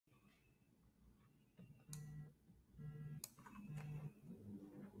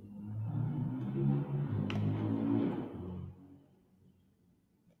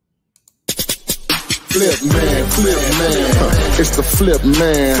Flip man, it's the flip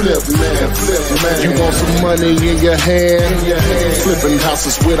man, flip man. You want some money in your hand, flipping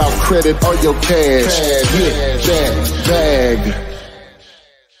houses without credit or your cash. Get that bag.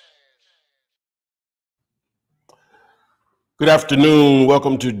 Good afternoon.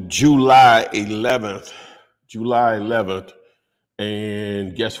 Welcome to July 11th.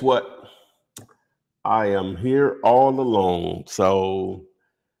 And guess what? I am here all alone. So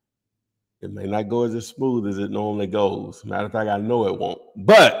it may not go as smooth as it normally goes. Matter of fact, I know it won't.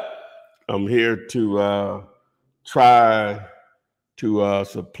 But I'm here to try to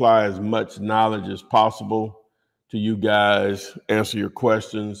supply as much knowledge as possible to you guys, answer your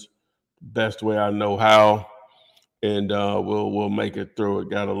questions the best way I know how. And we'll make it through it.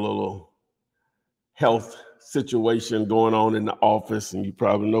 Got a little health situation going on in the office, and you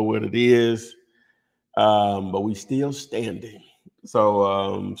probably know what it is. But we still standing.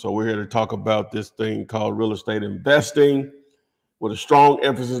 So we're here to talk about this thing called real estate investing, with a strong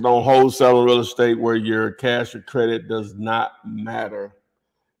emphasis on wholesaling real estate, where your cash or credit does not matter.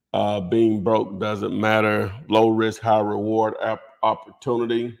 Being broke doesn't matter. Low risk, high reward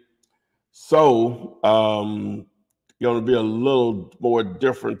opportunity. So going to be a little more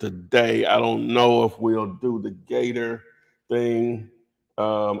different today. I don't know if we'll do the Gator thing.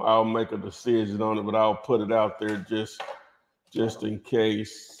 I'll make a decision on it, but I'll put it out there just in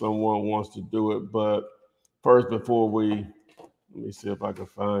case someone wants to do it. But first, before let me see if I can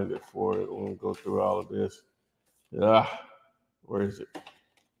find it for it. I want to go through all of this. Where is it?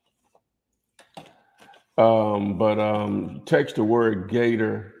 Text the word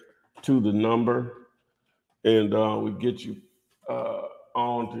Gator to the number, and we get you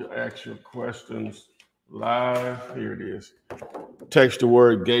on to ask your questions live. Here it is. Text the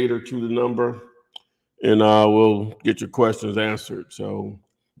word Gator to the number, and we'll get your questions answered. So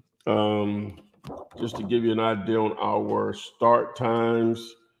just to give you an idea on our start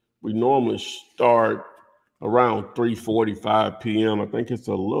times, we normally start around 3:45 p.m. I think it's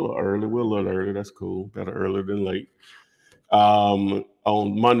a little early. We're a little early. That's cool. Better early than late. On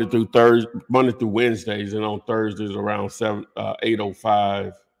Monday through Wednesdays, and on Thursdays around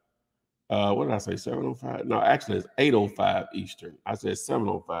 8:05. What did I say? 7:05? No, actually it's 8:05 Eastern. I said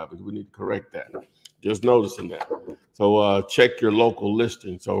 7:05 because we need to correct that. Just noticing that. So check your local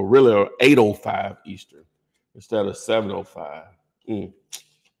listing. So really 8:05 Eastern instead of 7:05.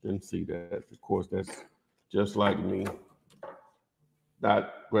 Didn't see that. Of course, that's just like me.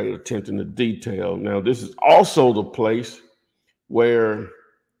 Not great attention to detail. Now, this is also the place where,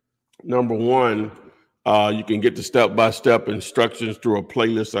 number one, you can get the step-by-step instructions through a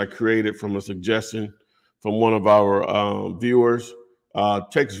playlist I created from a suggestion from one of our viewers.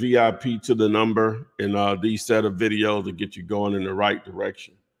 Text VIP to the number, and these set of videos to get you going in the right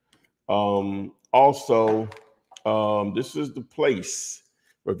direction. Also, this is the place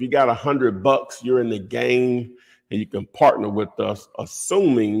where if you got $100, you're in the game, and you can partner with us,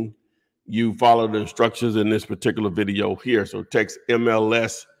 assuming you follow the instructions in this particular video here. So text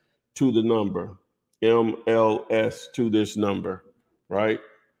MLS to the number, MLS to this number, right?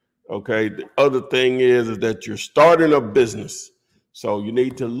 Okay. The other thing is that you're starting a business. So you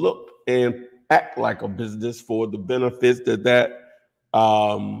need to look and act like a business for the benefits that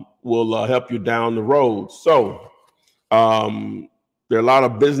will help you down the road. So there are a lot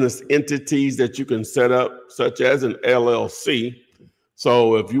of business entities that you can set up, such as an LLC.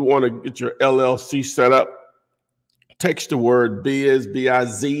 So if you want to get your LLC set up, text the word BIZ,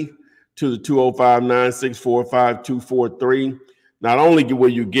 B-I-Z, to the 205-964-5243. Not only will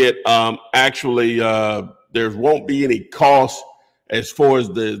you get there won't be any cost as far as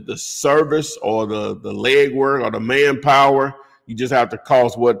the service or the legwork or the manpower. You just have to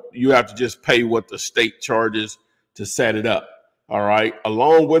just pay what the state charges to set it up. All right.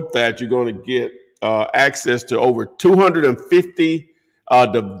 Along with that, you're going to get access to over 250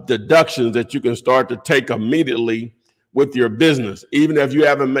 deductions that you can start to take immediately with your business. Even if you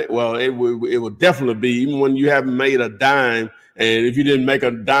haven't made, it will definitely be, even when you haven't made a dime. And if you didn't make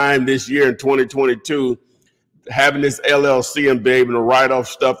a dime this year in 2022, having this LLC and be able to write off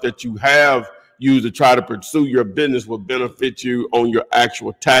stuff that you have used to try to pursue your business will benefit you on your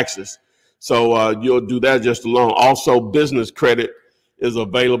actual taxes. So you'll do that just alone. Also, business credit is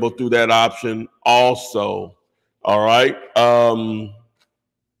available through that option also. All right.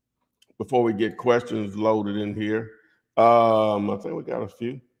 Before we get questions loaded in here, I think we got a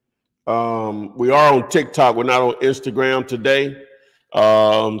few. We are on TikTok. We're not on Instagram today.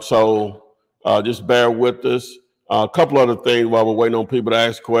 So just bear with us. A couple other things while we're waiting on people to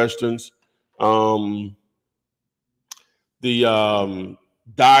ask questions. The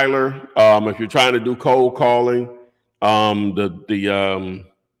dialer. If you're trying to do cold calling,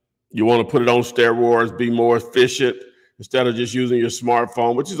 you want to put it on steroids, be more efficient instead of just using your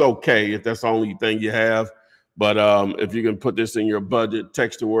smartphone, which is okay if that's the only thing you have. But if you can put this in your budget,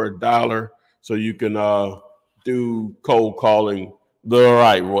 text the word dialer so you can do cold calling the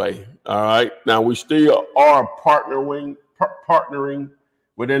right way. All right. Now we still are partnering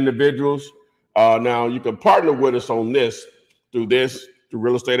with individuals. Now you can partner with us on this through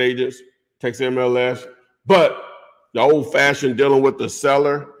real estate agents, text MLS, but the old-fashioned dealing with the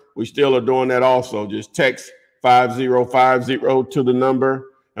seller, we still are doing that also. Just text 5050 to the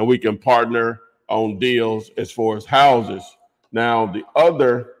number, and we can partner on deals as far as houses. Now, the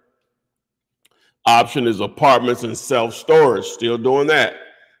other option is apartments and self-storage, still doing that.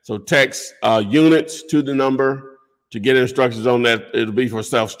 So text units to the number to get instructions on that. It'll be for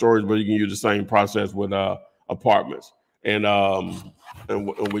self-storage, but you can use the same process with apartments. And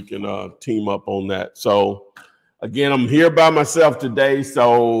we can team up on that. So again, I'm here by myself today,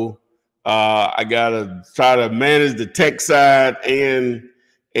 so I gotta try to manage the tech side and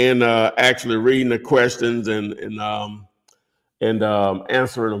actually reading the questions and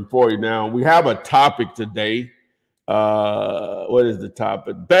answering them for you. Now we have a topic today. What is the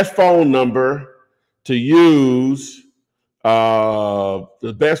topic? Best phone number to use.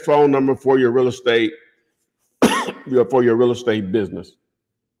 The best phone number for your real estate business.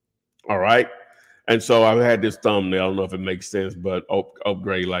 All right. And so I've had this thumbnail. I don't know if it makes sense, but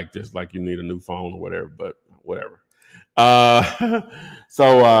upgrade like this, like you need a new phone or whatever, but whatever.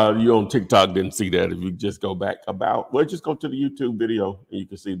 So you on TikTok didn't see that. If you just go back just go to the YouTube video and you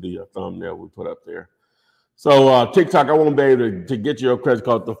can see the thumbnail we put up there. So TikTok, I won't be able to get your credit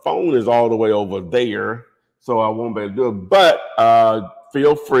card. The phone is all the way over there, so I won't be able to do it. But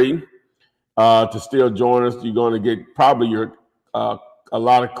feel free to still join us. You're going to get probably a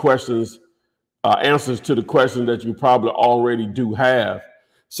lot of questions, answers to the questions that you probably already do have.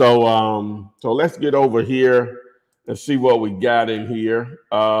 So let's get over here and see what we got in here.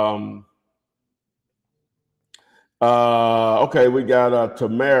 Okay, we got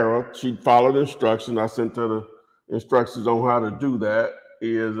Tamara. She followed instructions. I sent her the instructions on how to do that.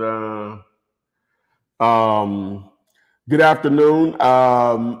 Good afternoon.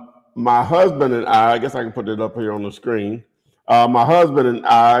 My husband and I guess I can put it up here on the screen. My husband and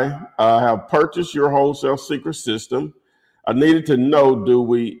I have purchased your wholesale secret system. I needed to know, do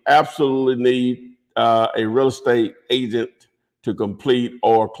we absolutely need a real estate agent to complete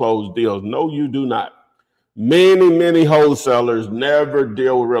or close deals? No, you do not. Many wholesalers never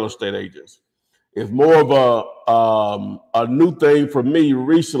deal with real estate agents. It's more of a new thing for me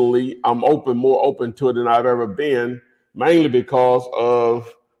recently. I'm more open to it than I've ever been, mainly because of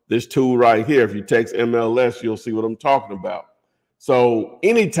this tool right here. If you text MLS, you'll see what I'm talking about. So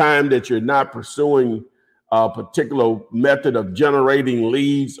anytime that you're not pursuing a particular method of generating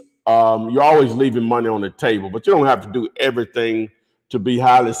leads, you're always leaving money on the table, but you don't have to do everything to be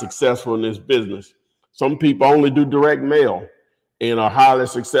highly successful in this business. Some people only do direct mail and are highly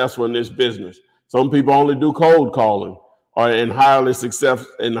successful in this business. Some people only do cold calling are highly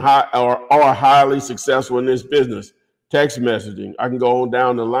successful in highly successful in this business. Text messaging. I can go on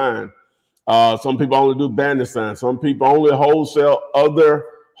down the line. Some people only do bandit signs. Some people only wholesale other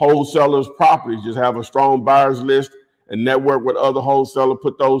wholesalers' properties. Just have a strong buyers list and network with other wholesalers.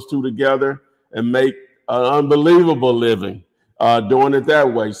 Put those two together and make an unbelievable living doing it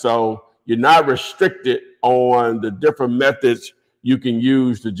that way. So you're not restricted on the different methods you can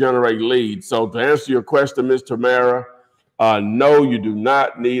use to generate leads. So to answer your question, Ms. Tamara, no, you do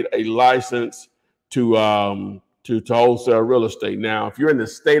not need a license to wholesale real estate. Now, if you're in the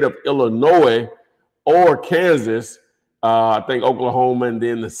state of Illinois or Kansas, I think Oklahoma and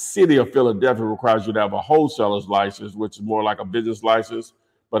then the city of Philadelphia requires you to have a wholesaler's license, which is more like a business license.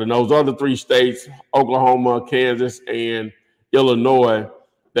 But in those other three states, Oklahoma, Kansas, and Illinois,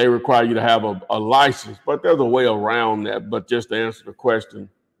 they require you to have a license. But there's a way around that. But just to answer the question,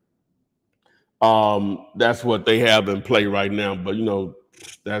 that's what they have in play right now. But, you know,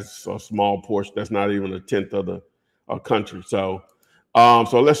 that's a small portion. That's not even a tenth of the country. So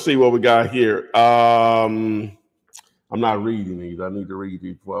let's see what we got here. I'm not reading these. I need to read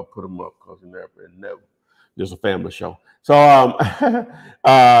these before I put them up because never. Just a family show. So,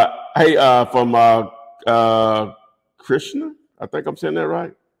 hey, from Krishna, I think I'm saying that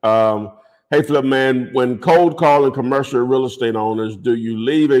right. Hey, Flip Man, when cold calling commercial real estate owners, do you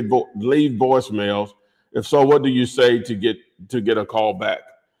leave voicemails? If so, what do you say to get a call back?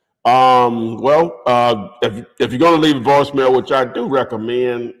 If you're going to leave a voicemail, which I do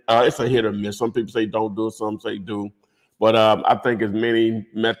recommend, it's a hit or miss. Some people say don't do it, some say do. But I think as many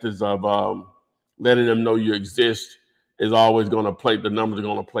methods of letting them know you exist is always going to play. The numbers are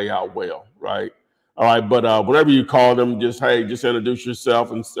going to play out well, right? All right, but whenever you call them, just introduce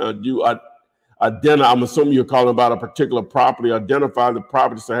yourself and I'm assuming you're calling about a particular property. Identify the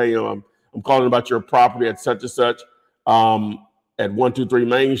property. Say, hey, I'm calling about your property at such and such at 123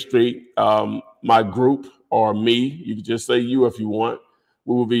 Main Street. My group or me, you can just say you if you want.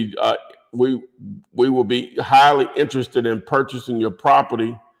 We will be we will be highly interested in purchasing your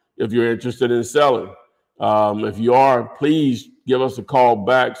property if you're interested in selling. If you are, please give us a call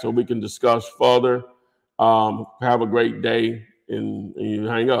back so we can discuss further. Have a great day, and you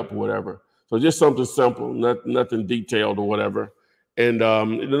hang up or whatever. So just something simple, nothing detailed or whatever. And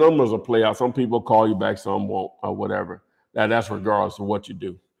the numbers will play out. Some people call you back, some won't, or whatever. That's regardless of what you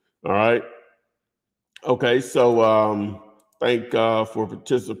do. All right. Okay. So thank for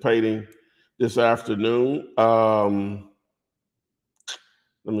participating this afternoon.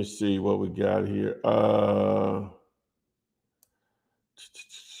 Let me see what we got here. All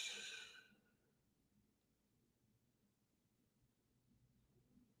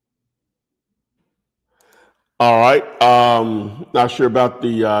right. Not sure about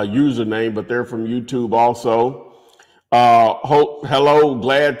the username, but they're from YouTube also. Hello,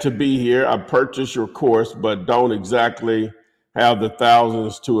 glad to be here. I purchased your course, but don't exactly have the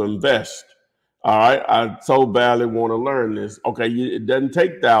thousands to invest. All right. I so badly want to learn this. Okay. It doesn't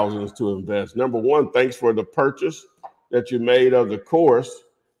take thousands to invest. Number one, thanks for the purchase that you made of the course.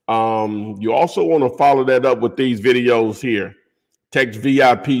 You also want to follow that up with these videos here. Text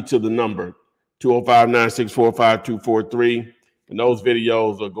VIP to the number 205-964-5243. And those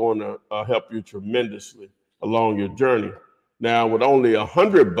videos are going to help you tremendously along your journey. Now, with only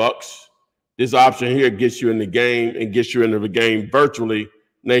 $100, this option here gets you in the game and gets you into the game virtually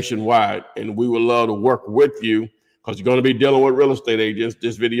nationwide. And we would love to work with you because you're going to be dealing with real estate agents.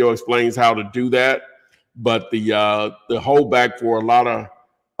 This video explains how to do that. But the holdback for a lot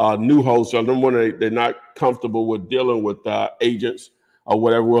of new wholesalers, when they're not comfortable with dealing with agents or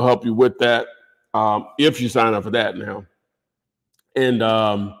whatever, will help you with that. If you sign up for that now, and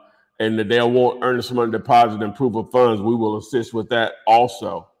they'll want earnest money deposit and proof of funds, we will assist with that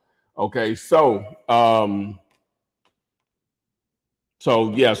also. Okay, so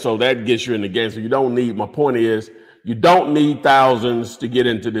that gets you in the game. So you don't need. My point is, you don't need thousands to get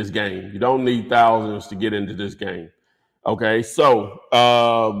into this game. You don't need thousands to get into this game. Okay, so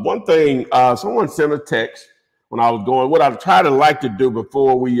one thing, someone sent a text when I was going. What I try to like to do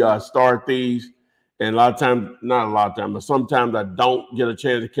before we start these. And a lot of times, not a lot of times, but sometimes I don't get a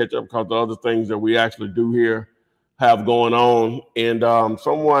chance to catch up because the other things that we actually do here have going on. And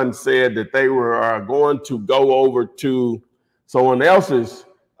someone said that they were going to go over to someone else's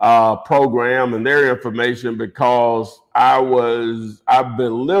program and their information because I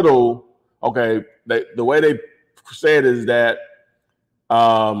belittle. Okay, the way they said is that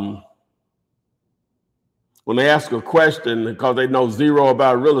when they ask a question because they know zero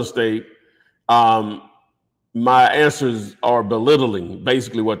about real estate, my answers are belittling,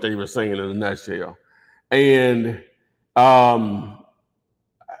 basically what they were saying in a nutshell. And I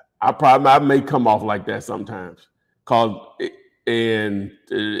may come off like that sometimes,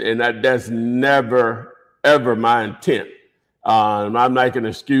 that's never ever my intent. I'm not making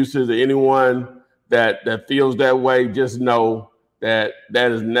excuses to anyone that feels that way. Just know that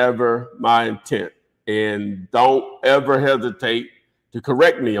is never my intent, and don't ever hesitate to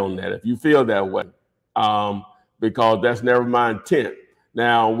correct me on that if you feel that way, because that's never my intent.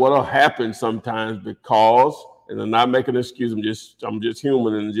 Now, what'll happen sometimes, and I'm not making an excuse, I'm just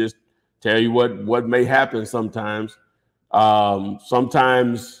human, and just tell you what may happen sometimes.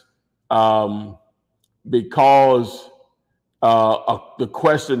 Because the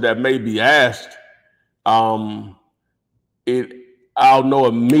question that may be asked, I'll know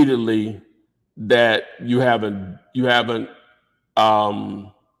immediately that you haven't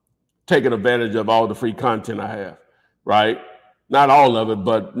taking advantage of all the free content I have, right? Not all of it,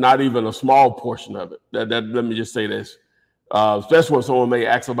 but not even a small portion of it. Let me just say this, especially when someone may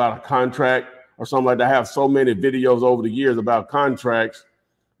ask about a contract or something like that. I have so many videos over the years about contracts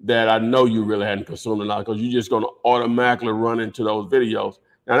that I know you really hadn't consumed a lot, because you're just going to automatically run into those videos.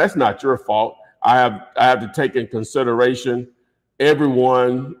 Now, that's not your fault. I have to take in consideration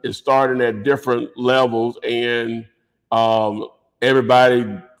everyone is starting at different levels, and everybody,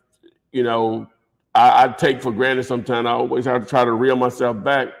 I take for granted sometimes. I always have to try to reel myself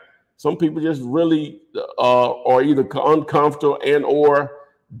back. Some people just really are either uncomfortable and or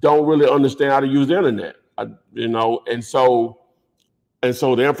don't really understand how to use the internet, and so And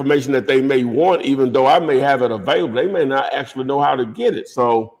so the information that they may want, even though I may have it available, they may not actually know how to get it.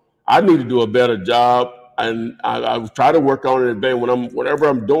 So I need to do a better job. And I try to work on it. And whenever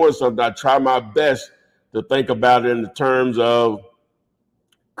I'm doing something, I try my best to think about it in the terms of,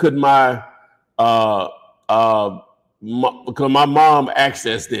 could my because my mom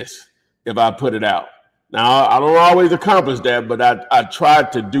access this if I put it out. Now, I don't always accomplish that, but I try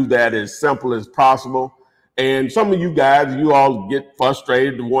to do that as simple as possible. And some of you guys, you all get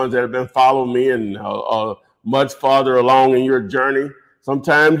frustrated, the ones that have been following me and much farther along in your journey.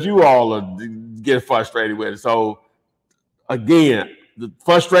 Sometimes you all get frustrated with it. So again, the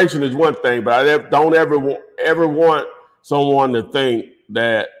frustration is one thing, but I don't ever want someone to think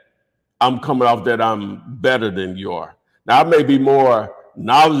that I'm coming off that I'm better than you are. Now, I may be more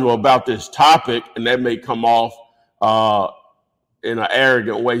knowledgeable about this topic, and that may come off in an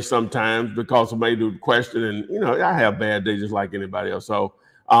arrogant way sometimes because somebody do the question, and I have bad days just like anybody else. So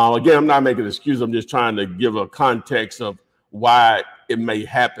again, I'm not making an excuse. I'm just trying to give a context of why it may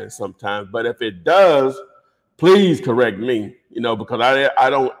happen sometimes. But if it does, please correct me, because I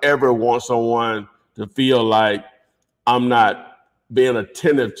don't ever want someone to feel like I'm not being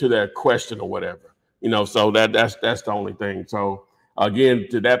attentive to their question or whatever, so that's the only thing. So again,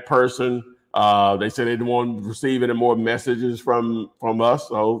 to that person, they said they didn't want to receive any more messages from us.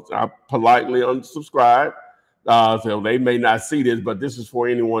 So I politely unsubscribed. So they may not see this, but this is for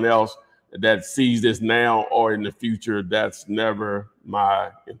anyone else that sees this now or in the future. That's never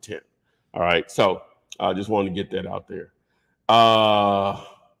my intent. All right. So I just wanted to get that out there. All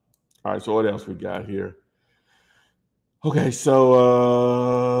right. So what else we got here? Okay, so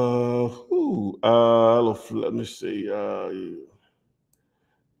let me see.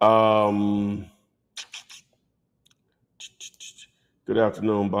 Good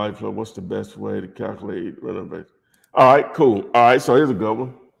afternoon, Biflow. What's the best way to calculate renovation? All right, cool. All right, so here's a good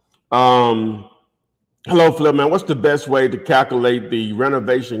one. Hello, Flip man. What's the best way to calculate the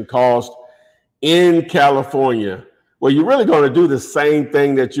renovation cost in California? Well, you're really going to do the same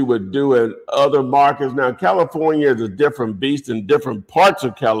thing that you would do in other markets. Now, California is a different beast, and different parts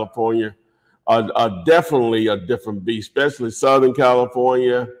of California are definitely a different beast, especially Southern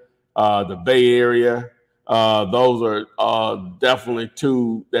California, the Bay Area. Those are definitely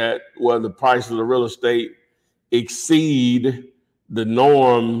two that where the prices of real estate exceed the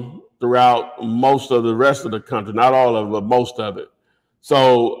norm throughout most of the rest of the country. Not all of it, but most of it.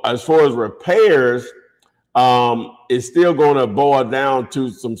 So as far as repairs, it's still going to boil down to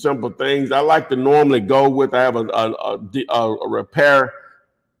some simple things. I like to normally go with, I have a repair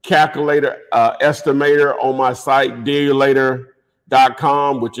calculator estimator on my site,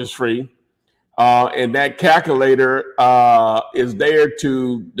 dealulator.com, which is free. And that calculator is there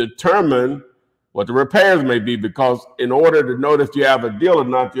to determine what the repairs may be, because in order to know if you have a deal or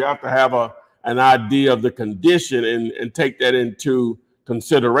not, you have to have an idea of the condition and take that into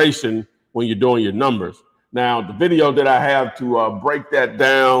consideration when you're doing your numbers. Now, the video that I have to break that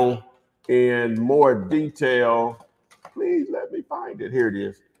down in more detail, please let me find it. Here it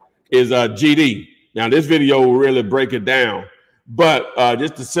is GD. Now, this video will really break it down. But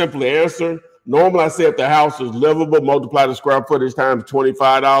just to simply answer, normally I say if the house is livable, multiply the square footage times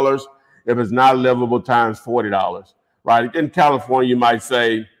 $25. If it's not livable, times $40. Right? In California, you might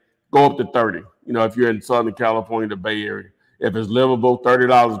say go up to 30. If you're in Southern California, the Bay Area. If it's livable,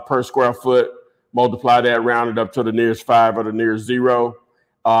 $30 per square foot. Multiply that, round it up to the nearest 5 or the nearest 0.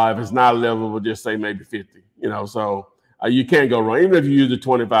 If it's not livable, just say maybe 50. So you can't go wrong. Even if you use the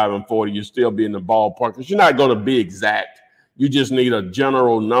 25 and 40, you'll still be in the ballpark because you're not going to be exact. You just need a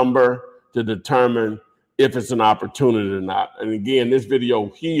general number to determine if it's an opportunity or not. And again, this video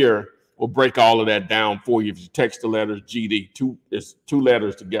here will break all of that down for you. If you text the letters GD, it's 2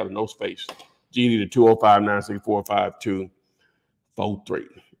 letters together, no space. GD to 205-964-5243.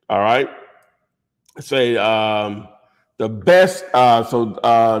 All right. Say the best.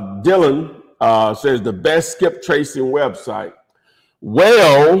 Dylan says the best skip tracing website.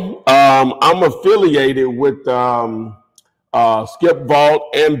 Well, I'm affiliated with Skip Vault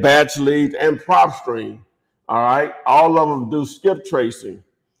and Batch Leads and PropStream. All right, all of them do skip tracing.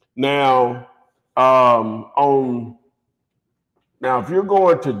 Now, if you're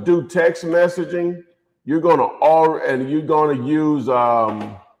going to do text messaging, you're going to use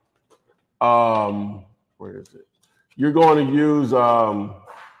where is it? You're going to use no.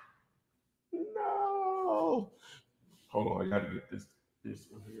 Hold on, I got to get this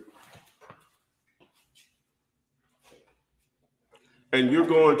one here. And you're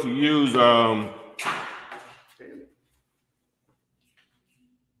going to use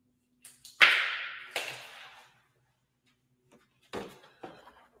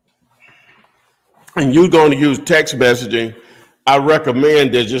and you're going to use text messaging, I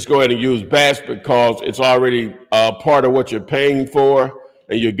recommend that just go ahead and use Batch because it's already part of what you're paying for,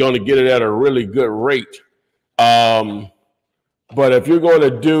 and you're going to get it at a really good rate. But if you're going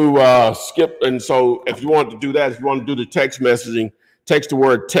to do skip, and so if you want to do that, if you want to do the text messaging, text the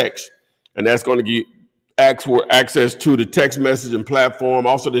word text, and that's going to give access to the text messaging platform.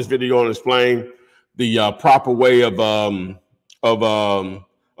 Also, this video will explain the proper way of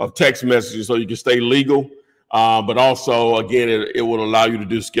text messaging so you can stay legal. But also, again, it will allow you to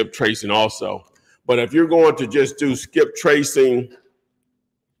do skip tracing also. But if you're going to just do skip tracing,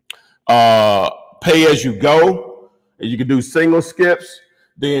 pay as you go, and you can do single skips,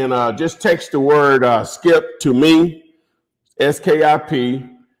 then just text the word skip to me, SKIP,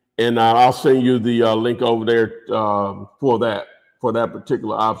 and I'll send you the link over there for that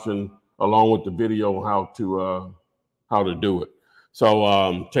particular option, along with the video on how to do it.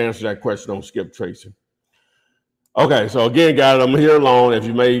 So to answer that question on skip tracing. Okay, so again, guys, I'm here alone. If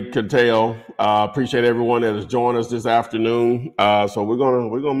you could tell, appreciate everyone that has joined us this afternoon. So we're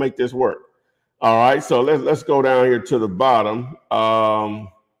gonna make this work. All right, so let's go down here to the bottom.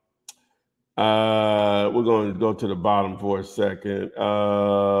 We're going to go to the bottom for a second.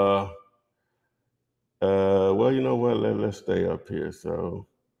 Well, you know what? Let's stay up here. So,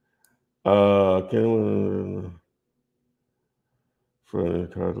 can for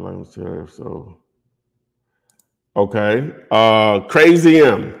card language so. Okay. Crazy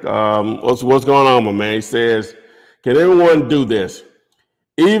M. What's going on, my man? He says, can everyone do this?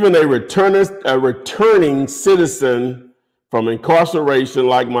 Even a returning citizen from incarceration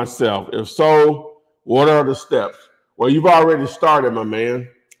like myself? If so, what are the steps? Well, you've already started, my man.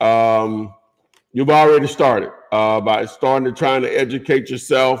 You've already started by starting to trying to educate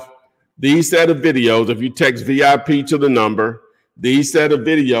yourself. These set of videos, if you text VIP to the number, these set of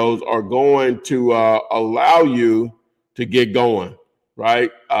videos are going to allow you to get going, right?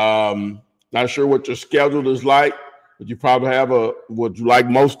 Not sure what your schedule is like, but you probably have what you like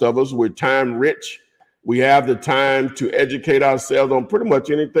most of us, we're time rich. We have the time to educate ourselves on pretty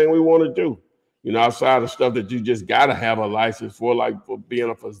much anything we want to do. You know, outside of stuff that you just got to have a license for, like for being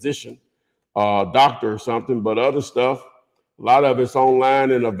a physician, doctor or something, but other stuff, a lot of it's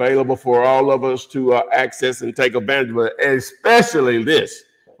online and available for all of us to access and take advantage of it, especially this.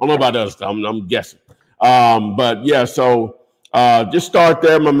 I don't know about the other stuff, I'm guessing. But yeah, so just start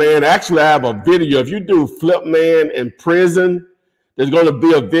there, my man. Actually, I have a video. If you do Flip Man in prison, there's going to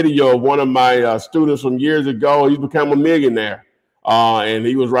be a video of one of my students from years ago. He's become a millionaire, and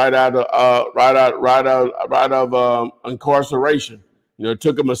he was right out of incarceration. You know, it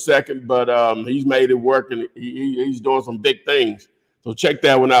took him a second, but he's made it work, and he's doing some big things. So check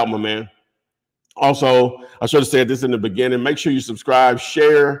that one out, my man. Also, I should have said this in the beginning. Make sure you subscribe,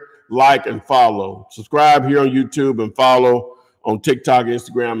 share, like, and follow. Subscribe here on YouTube and follow on TikTok,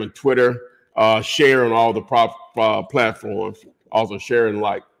 Instagram, and Twitter. Share on all the platforms. Also, share and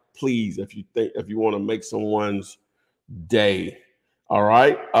like, please, if you want to make someone's day. All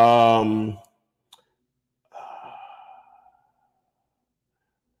right.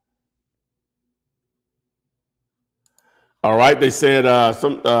 All right, they said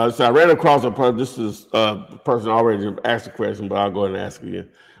so I ran across this is a person already asked a question, but I'll go ahead and ask again.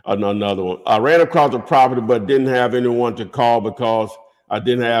 Another one. I ran across a property, but didn't have anyone to call because I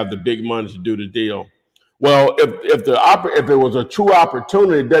didn't have the big money to do the deal. Well, if it was a true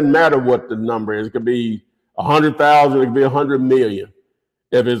opportunity, it doesn't matter what the number is. It could be 100,000, it could be 100 million.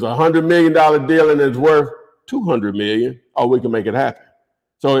 If it's $100 million deal and it's worth 200 million, oh, we can make it happen.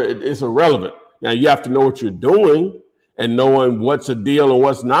 So it's irrelevant. Now you have to know what you're doing and knowing what's a deal and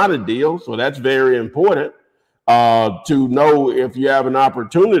what's not a deal. So that's very important to know if you have an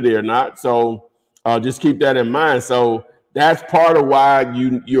opportunity or not. So just keep that in mind. So that's part of why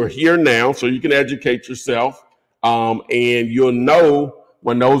you're here now, so you can educate yourself, and you'll know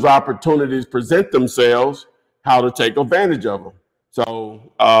when those opportunities present themselves, how to take advantage of them.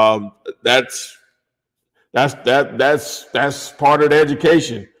 So that's part of the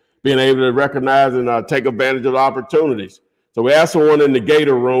education, being able to recognize and take advantage of the opportunities. So we have someone in the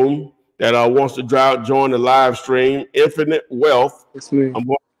Gator room that wants to join the live stream. Infinite Wealth. It's me. I'm going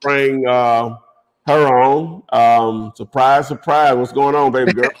to bring her on. Surprise, surprise. What's going on,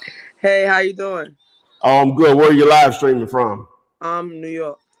 baby girl? Hey, how you doing? Oh, I'm good. Where are you live streaming from? New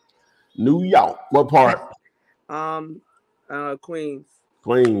York. New York. What part? Queens.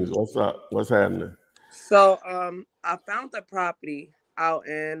 Queens. What's up? What's happening? So, I found the property out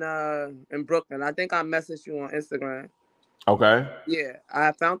in Brooklyn. I think I messaged you on Instagram. Okay. Yeah,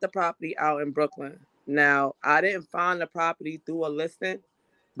 I found the property out in Brooklyn. Now, I didn't find the property through a listing.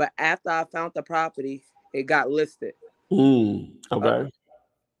 But after I found the property, it got listed. Okay.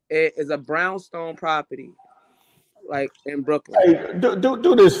 It is a brownstone property, like in Brooklyn. Hey,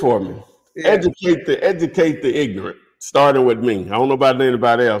 do this for me. Yeah. Educate the ignorant. Starting with me. I don't know about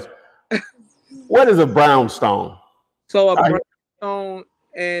anybody else. What is a brownstone? So a I, brownstone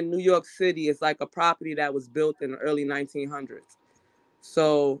in New York City is like a property that was built in the early 1900s.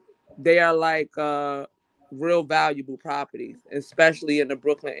 So they are like real valuable properties, especially in the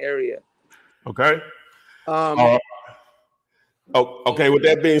Brooklyn area. okay. Um, Uh, okay. With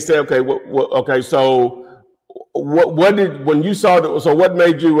that being said, okay. Okay. So, what did when you saw that? So, what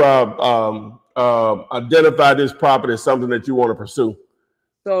made you identify this property as something that you want to pursue?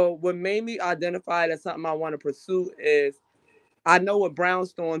 so what made me identify it as something I want to pursue is I know what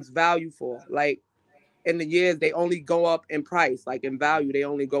brownstones value for. Like in the years, they only go up in price. Like in value, they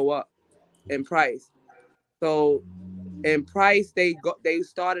only go up in price. So in price, they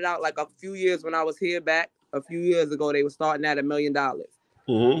started out like a few years when I was here back a few years ago. They were starting at $1 million.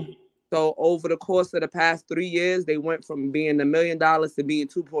 Mm-hmm. So over the course of the past 3 years, they went from being $1 million to being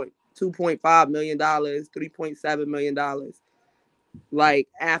 $2.5 million, $3.7 million. Like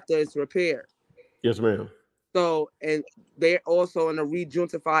after it's repaired. Yes, ma'am. So and they're also in a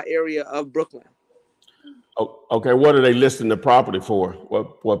regentrified area of Brooklyn. Okay. What are they listing the property for?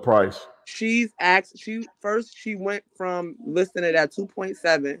 What price? She went from listing it at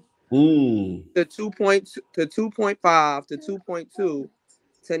 2.7 Mm. to 2.5 to 2.2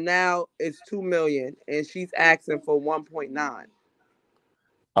 to now it's 2 million and she's asking for 1.9.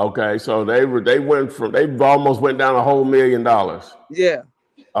 Okay, so they almost went down a whole $1 million. Yeah.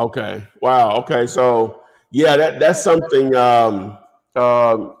 Okay, wow. Okay, so yeah, that's something. Yeah.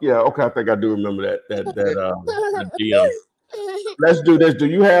 Okay, I think I do remember that deal. Let's do this. Do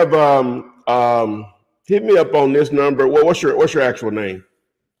you have hit me up on this number? Well, what's your actual name?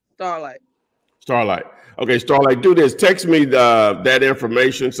 Starlight. Starlight. Okay, Starlight. Do this. Text me that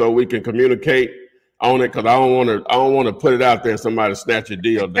information so we can communicate on it because I don't want to put it out there and somebody snatch your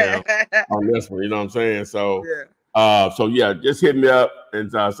deal down on this one. You know what I'm saying? So, Yeah. so yeah, just hit me up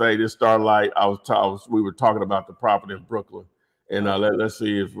and say this Starlight. We were talking about the property in Brooklyn, and let's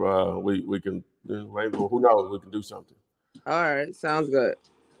see if we can. Maybe, who knows? We can do something. All right. Sounds good.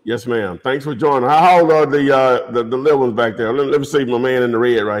 Yes, ma'am. Thanks for joining. How old are the little ones back there? Let me see my man in the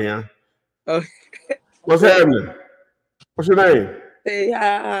red right here. Oh, What's happening? What's your name? hey,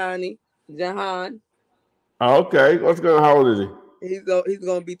 hi, honey. Jahan. Oh, okay. What's going on? How old is he? He's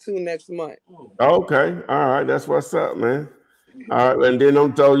gonna be 2 next month. Okay. All right. That's what's up, man. All right. And then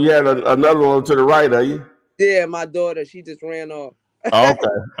I'm told you had another one to the right, are you? Yeah, my daughter. She just ran off. Okay. All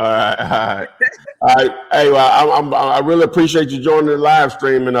right. All right. All right. Hey, well, I really appreciate you joining the live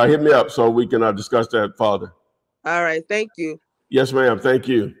stream and hit me up so we can discuss that further. All right. Thank you. Yes, ma'am. Thank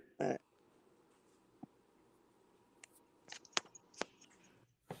you. All right.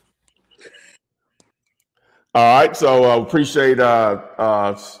 All right. So appreciate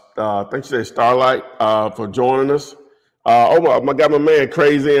thanks to Starlight for joining us. I got my man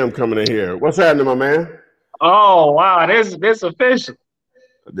Crazy M coming in here. What's happening, my man? Oh wow, this official.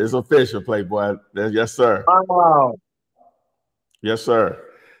 This official, Playboy. Yes, sir. Wow. Yes, sir.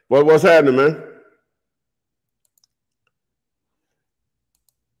 What's happening, man?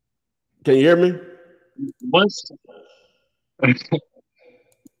 Can you hear me? What's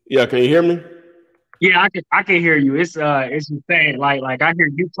Yeah, can you hear me? yeah, I can hear you. It's insane. Like I hear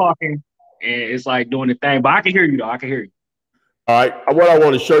you talking and it's like doing the thing, but I can hear you though. I can hear you. All right. What I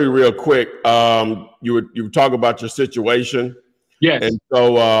want to show you real quick, you were talking about your situation. Yes. And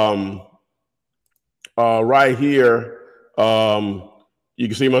so right here, you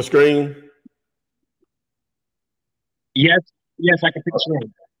can see my screen. Yes, yes, I can picture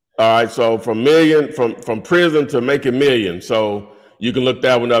it. All right, so from prison to making millions. So you can look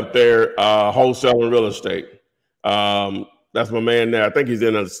that one up there. Wholesaling real estate. That's my man there. I think he's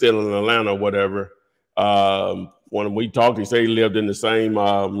still in Atlanta or whatever. When we talked, he said he lived in the same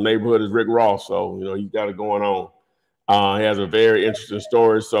neighborhood as Rick Ross. So he's got it going on. He has a very interesting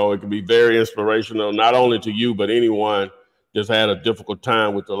story, so it can be very inspirational, not only to you but anyone just had a difficult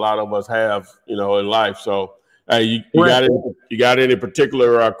time, which a lot of us have, in life. So. Hey, you got any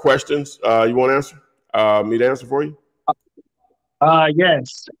particular questions you want to answer? Me to answer for you?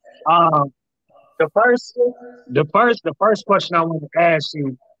 Yes. The first question I want to ask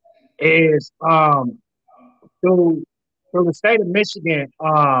you is through the state of Michigan,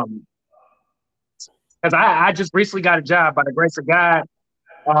 because I just recently got a job by the grace of God.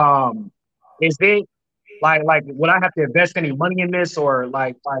 Is it like would I have to invest any money in this or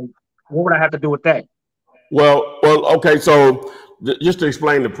like what would I have to do with that? Well, okay. So just to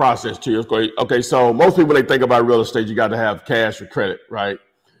explain the process to you. Okay, so most people, when they think about real estate, you got to have cash or credit, right?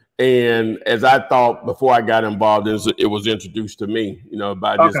 And as I thought before I got involved, it was introduced to me,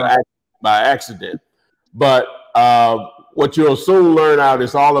 by by accident. But what you'll soon learn out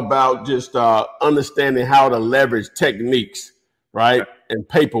is all about just understanding how to leverage techniques, right, and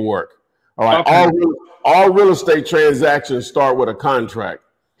paperwork. All right, all real estate transactions start with a contract,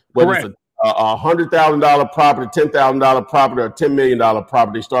 whether it's a $100,000 property, $10,000 property, or $10 million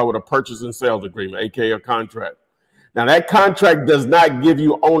property. They start with a purchase and sales agreement, aka a contract. Now, that contract does not give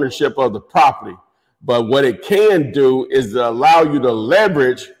you ownership of the property, but what it can do is allow you to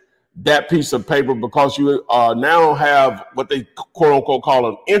leverage that piece of paper because you now have what they quote unquote call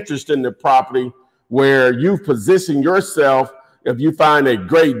an interest in the property, where you position yourself. If you find a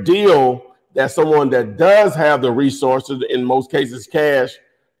great deal, that someone that does have the resources, in most cases cash,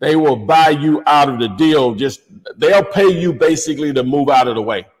 they will buy you out of the deal. They'll pay you basically to move out of the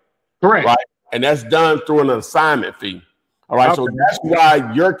way. Correct. Right. And that's done through an assignment fee. All right. So that's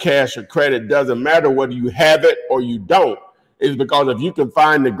why your cash or credit doesn't matter whether you have it or you don't. Is because if you can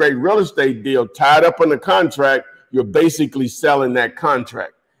find a great real estate deal tied up in a contract, you're basically selling that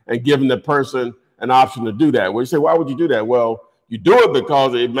contract and giving the person an option to do that. Well, you say, why would you do that? Well, you do it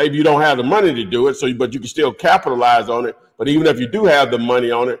because maybe you don't have the money to do it, but you can still capitalize on it. But even if you do have the money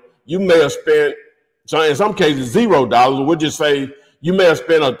on it, you may have spent, so in some cases, $0. We'll just say you may have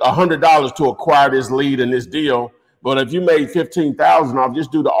spent $100 to acquire this lead in this deal. But if you made $15,000 off,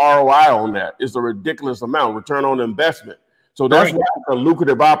 just do the ROI on that. It's a ridiculous amount, return on investment. So that's why it's a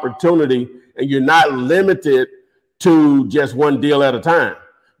lucrative opportunity, and you're not limited to just one deal at a time.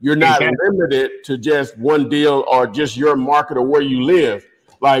 You're not limited to just one deal or just your market or where you live.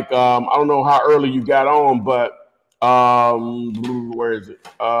 Like, I don't know how early you got on, but where is it?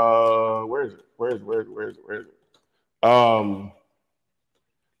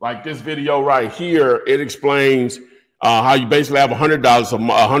 Like this video right here, it explains how you basically have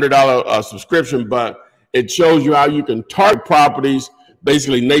 $100 subscription, but it shows you how you can target properties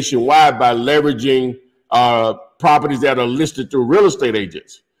basically nationwide by leveraging properties that are listed through real estate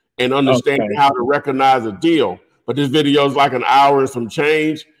agents and understanding how to recognize a deal. But this video is like an hour and some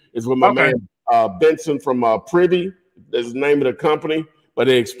change. It's with my man Benson from Privy. That's the name of the company, but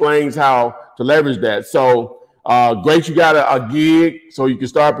it explains how to leverage that. So great, you got a gig so you can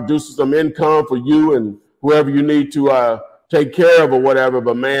start producing some income for you and whoever you need to take care of or whatever.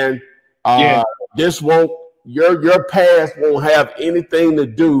 But man, this won't, your past won't have anything to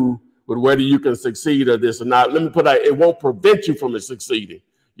do with whether you can succeed or this or not. Let me put it won't prevent you from succeeding.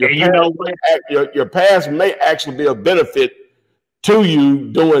 Your past may actually be a benefit to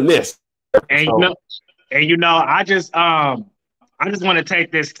you doing this. And I just want to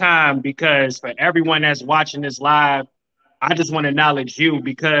take this time because for everyone that's watching this live, I just want to acknowledge you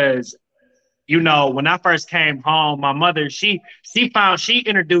because when I first came home, my mother, she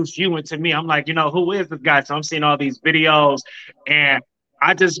introduced you into me. I'm like, who is this guy? So I'm seeing all these videos, and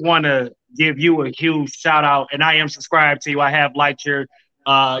I just want to give you a huge shout out. And I am subscribed to you. I have liked your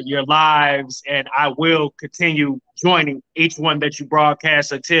lives, and I will continue joining each one that you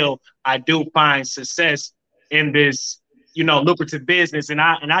broadcast until I do find success in this, lucrative business. And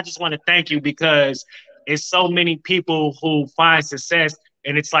I just want to thank you because it's so many people who find success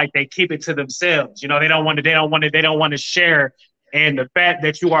and it's like they keep it to themselves. They don't want to share. And the fact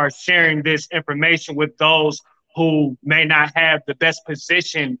that you are sharing this information with those who may not have the best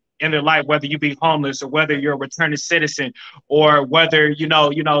position in their life, whether you be homeless or whether you're a returning citizen or whether,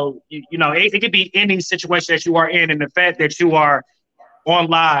 it could be any situation that you are in. And the fact that you are on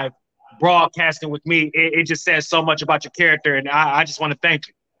live broadcasting with me, it just says so much about your character. And I just want to thank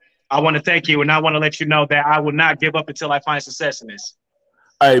you. I want to thank you. And I want to let you know that I will not give up until I find success in this.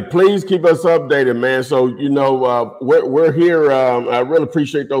 Hey, please keep us updated, man. So, we're here. I really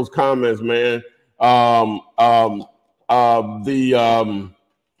appreciate those comments, man.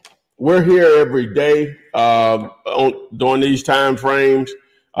 We're here every day during these time frames,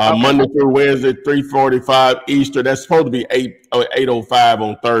 Monday through Wednesday, 3:45 Eastern. That's supposed to be 8:05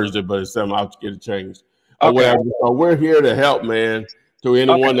 on Thursday, but it's something I'll get it changed. Whatever. So we're here to help, man, to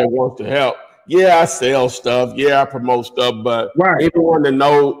anyone that wants to help. Yeah, I sell stuff. Yeah, I promote stuff. But anyone that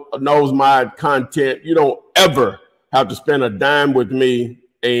knows my content, you don't ever have to spend a dime with me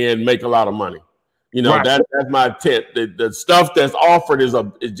and make a lot of money. That's my intent. The stuff that's offered is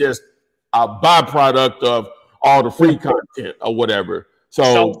just a byproduct of all the free content or whatever.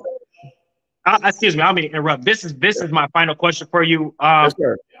 So excuse me, I mean interrupt. This is my final question for you. Yes,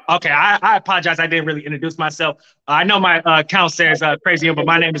 sir. Okay, I apologize. I didn't really introduce myself. I know my account says Crazy Young, but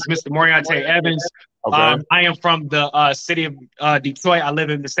my name is Mr. Moriante Evans. Okay. I am from the city of Detroit. I live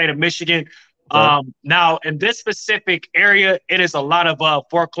in the state of Michigan. Okay. Now, in this specific area, it is a lot of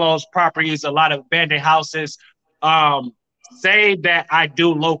foreclosed properties, a lot of abandoned houses. Um, Say that I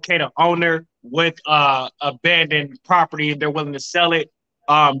do locate an owner with abandoned property and they're willing to sell it.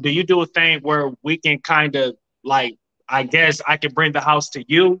 Do you do a thing where we can kind of like, I guess I can bring the house to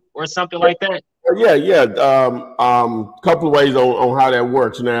you or something like that? Yeah, yeah. Couple of ways on how that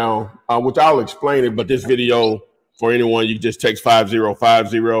works now, which I'll explain it. But this video for anyone, you just text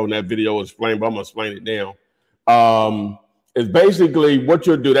 5050, and that video will explain. But I'm gonna explain it now. It's basically what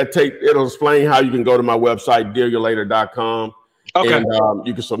you'll do. It'll explain how you can go to my website dealyourlater.com, Okay. and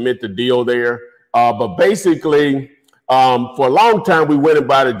you can submit the deal there. But basically, for a long time we went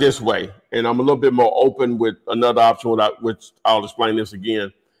about it this way, and I'm a little bit more open with another option, which I'll explain this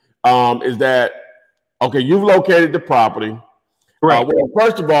again. Is that okay? You've located the property. Right. Well,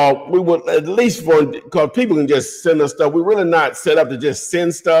 first of all, we would at least because people can just send us stuff. We're really not set up to just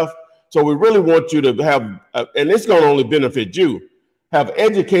send stuff. So we really want you to have, and it's going to only benefit you, have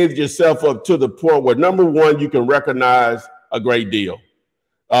educated yourself up to the point where, number one, you can recognize a great deal.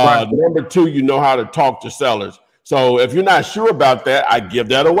 Right. Number two, you know how to talk to sellers. So if you're not sure about that, I give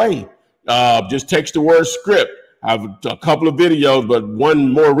that away. Just text the word script. I have a couple of videos, but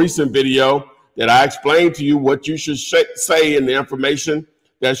one more recent video that I explained to you what you should say in the information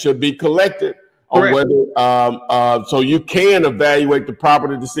that should be collected on whether, so you can evaluate the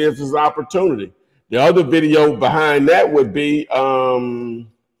property to see if there's an opportunity. The other video behind that would be,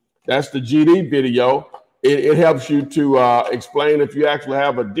 that's the GD video. It helps you to explain if you actually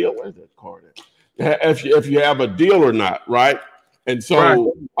have a deal. Where's that card at? If you have a deal or not, right? And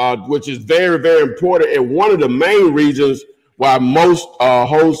so, which is very, very important. And one of the main reasons why most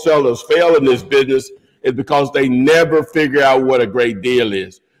wholesalers fail in this business is because they never figure out what a great deal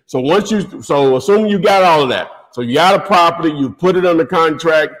is. So assuming you got all of that, so you got a property, you put it under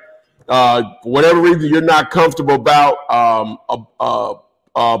contract, for whatever reason you're not comfortable about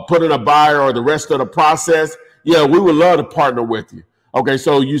putting a buyer or the rest of the process, yeah, we would love to partner with you. Okay,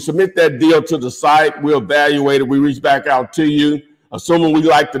 so you submit that deal to the site, we'll evaluate it, we reach back out to you, assuming we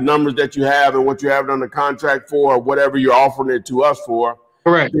like the numbers that you have and what you have it under contract for, or whatever you're offering it to us for.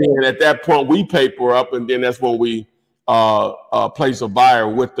 Correct. And at that point, we paper up, and then that's when we place a buyer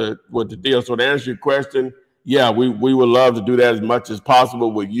with the deal. So to answer your question, yeah, we would love to do that as much as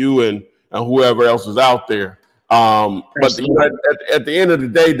possible with you and whoever else is out there. But at the end of the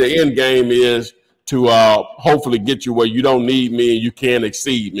day, the end game is to hopefully get you where you don't need me and you can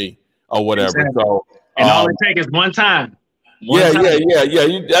exceed me or whatever. Exactly. So, and all it takes is one time. Yeah.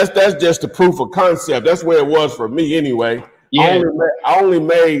 That's just the proof of concept. That's where it was for me anyway. Yeah. I only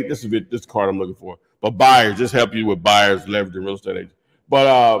made this card I'm looking for, but buyers, just help you with buyers, leveraging real estate agents. But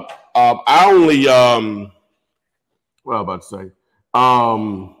I only what I'm about to say. I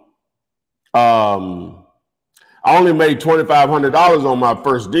only made $2,500 on my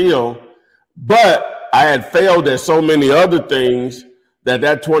first deal, but I had failed at so many other things that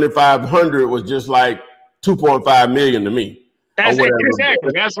 $2,500 was just like 2.5 million to me. That's it.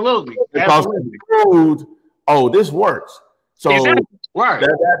 Exactly. Absolutely. Because proved, oh, this works. So exactly. Right.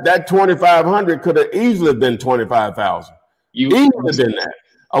 that 2,500 could have easily been 25,000. Easily been that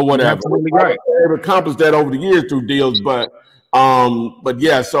or whatever. Absolutely right. I've accomplished that over the years through deals, but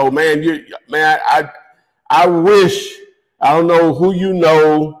yeah. So man, I wish, I don't know who you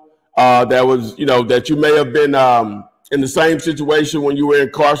know that was, that you may have been in the same situation when you were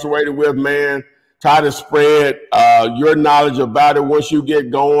incarcerated with, man. Try to spread your knowledge about it. Once you get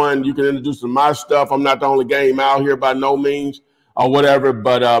going, you can introduce to my stuff. I'm not the only game out here by no means or whatever,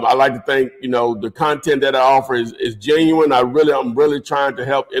 but I like to think, the content that I offer is genuine. I'm really trying to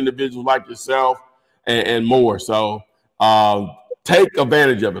help individuals like yourself and more. So take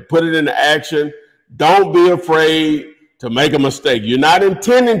advantage of it. Put it into action. Don't be afraid to make a mistake. You're not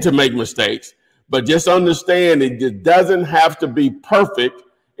intending to make mistakes, but just understand it doesn't have to be perfect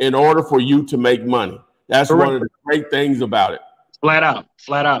in order for you to make money. That's correct. One of the great things about it. Flat out.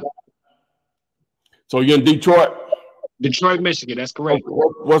 So you're in Detroit? Detroit, Michigan. That's correct.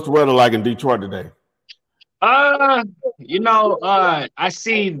 What's the weather like in Detroit today? I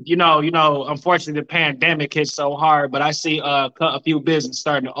see, unfortunately the pandemic hit so hard, but I see a few businesses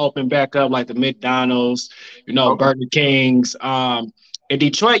starting to open back up, like the McDonald's, okay. Burger Kings. In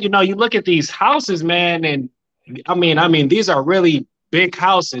Detroit, you look at these houses, man, and I mean, these are really big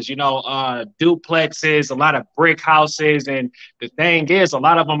houses, duplexes, a lot of brick houses. And the thing is, a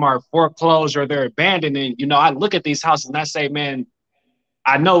lot of them are foreclosed or they're abandoned. And, I look at these houses and I say, man,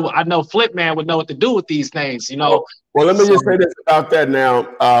 I know Flip Man would know what to do with these things, you know. Well, let me So, just say this about that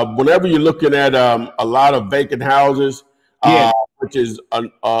now. Whenever you're looking at a lot of vacant houses, yeah, which is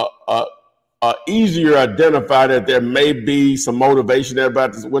easier to identify that there may be some motivation there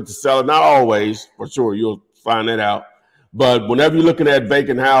about this, with the seller. Not always, for sure, you'll find that out. But whenever you're looking at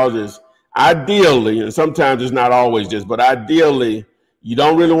vacant houses, ideally, and sometimes it's not always this, but ideally, you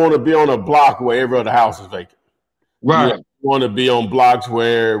don't really want to be on a block where every other house is vacant. right. You want to be on blocks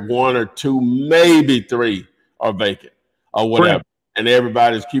where one or two, maybe three are vacant or whatever. Correct. And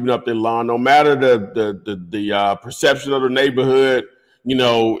everybody's keeping up their lawn, no matter the perception of the neighborhood, you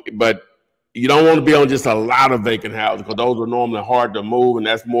know, but you don't want to be on just a lot of vacant houses because those are normally hard to move, and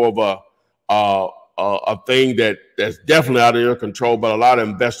that's more of a thing that's definitely out of your control. But a lot of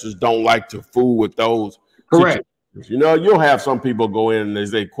investors don't like to fool with those Correct. situations. You know, you'll have some people go in and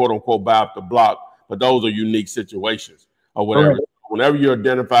they quote unquote buy up the block, but those are unique situations or whatever. Correct. Whenever you're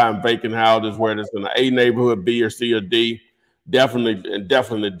identifying vacant houses, whether it's in an A neighborhood, B or C or D, definitely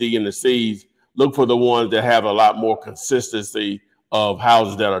the D and the C's, look for the ones that have a lot more consistency of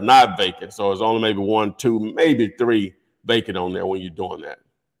houses that are not vacant. So it's only maybe one, two, maybe three vacant on there when you're doing that.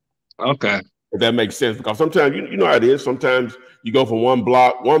 Okay. If that makes sense, because sometimes you know how it is. Sometimes you go from one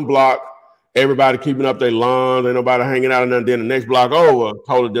block, everybody keeping up their lawns, ain't nobody hanging out, and then the next block over,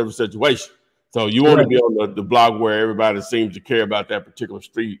 totally different situation. So you want to be on the block where everybody seems to care about that particular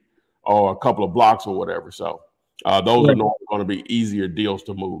street or a couple of blocks or whatever. So those are normally going to be easier deals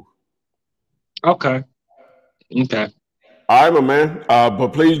to move. Okay. Okay. All right, my man. But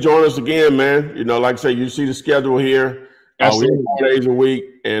please join us again, man. You know, like I say, you see the schedule here. We have 4 days a week,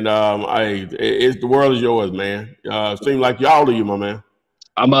 and the world is yours, man. Seems like y'all are you, my man.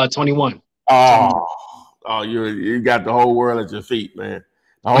 I'm 21. Oh, you got the whole world at your feet, man.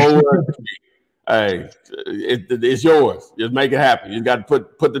 The whole world. Hey, it's yours. Just make it happen. You got to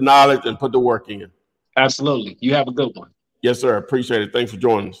put the knowledge and put the work in. Absolutely. You have a good one. Yes, sir. Appreciate it. Thanks for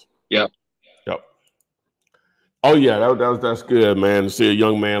joining us. Yep. Oh yeah, that's good, man. To see a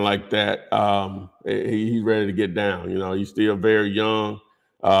young man like that, he's ready to get down. You know, he's still very young.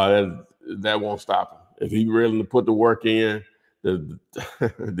 That won't stop him. If he's willing to put the work in,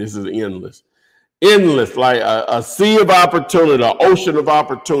 this is endless, like a sea of opportunity, an ocean of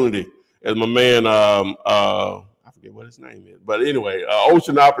opportunity. As my man, I forget what his name is, but anyway,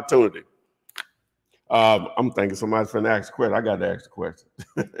 ocean opportunity. I'm thinking somebody's finna ask a question. I got to ask the question.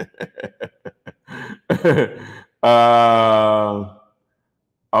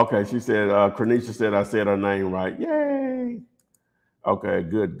 Okay, she said, Cornisha said I said her name right. Yay. Okay,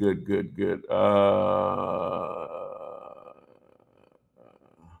 good.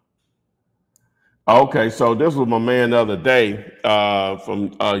 Okay, so this was my man the other day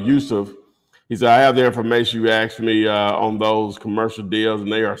from Yusuf. He said, I have the information you asked me on those commercial deals,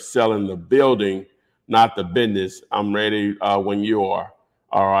 and they are selling the building, not the business. I'm ready when you are.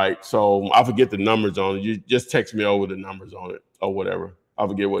 All right, so I forget the numbers on it. You just text me over the numbers on it or whatever. I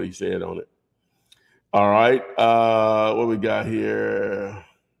forget what he said on it. All right, what we got here?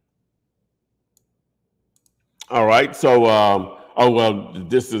 All right, so, oh, well,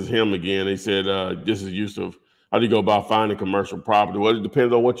 this is him again. He said, this is Yusuf. How do you go about finding commercial property? Well, it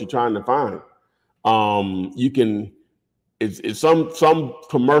depends on what you're trying to find. You can, it's some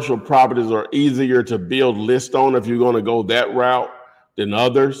commercial properties are easier to build list on if you're going to go that route than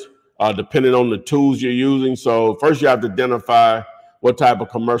others, depending on the tools you're using. So first you have to identify what type of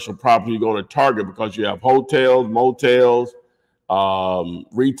commercial property you're going to target, because you have hotels, motels,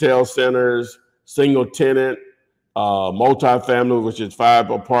 retail centers, single tenant, multifamily, which is 5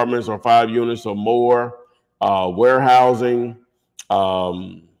 apartments or 5 units or more, warehousing.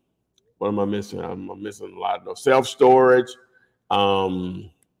 What am I missing? I'm missing a lot of self-storage. I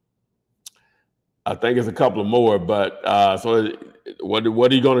think it's a couple of more, but so what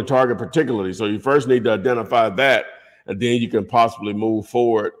are you going to target particularly? So you first need to identify that, and then you can possibly move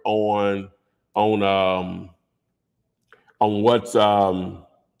forward on what's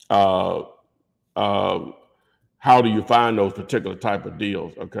how do you find those particular type of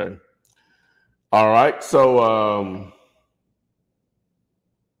deals? Okay. All right. So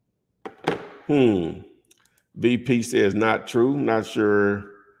VP says not true. Not sure.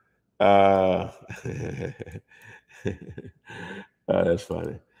 That's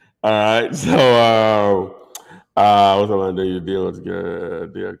funny. All right. So what's I do? You deal with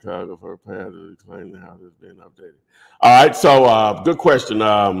deal cargo for a path to explain how this being updated. All right. So good question.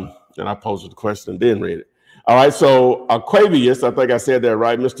 And I posted the question and then read it. All right. So Aquavius, I think I said that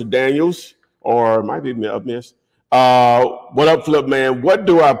right, Mr. Daniels, or it might be Miss. What up, Flip Man? What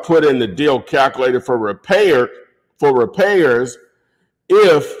do I put in the deal calculator for repairs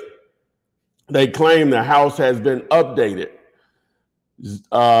if they claim the house has been updated.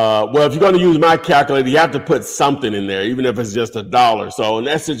 Well, if you're going to use my calculator, you have to put something in there, even if it's just $1. So in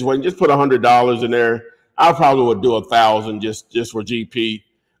that situation, just put $100 in there. I probably would do 1,000 just for GP,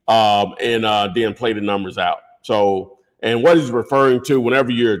 and then play the numbers out. So, and what he's referring to,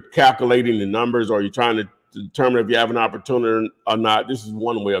 whenever you're calculating the numbers or you're trying to determine if you have an opportunity or not, this is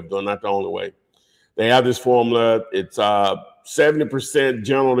one way of doing it, not the only way. They have this formula. It's 70%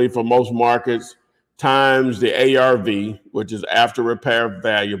 generally for most markets times the ARV, which is after repair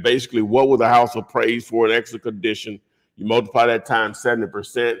value. Basically, what was the house appraised for in excellent condition? You multiply that times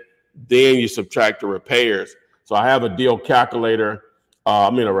 70%, then you subtract the repairs. So I have a deal calculator,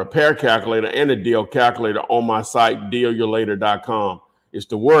 a repair calculator and a deal calculator on my site, dealyourlater.com. It's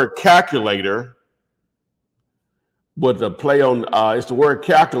the word calculator with the play on, it's the word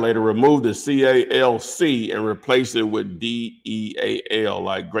calculator, remove the CALC and replace it with DEAL,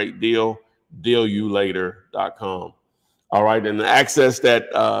 like great deal, dealyoulater.com. All right, and to access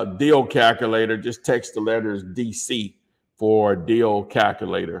that deal calculator, just text the letters DC for deal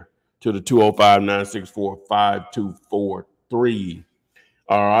calculator to the 205-964-5243.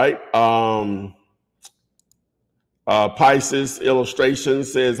 All right. Pisces Illustration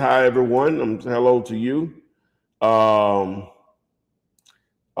says, hi, everyone. Hello to you.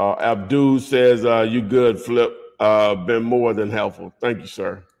 Abdul says, you good, Flip. Been more than helpful. Thank you,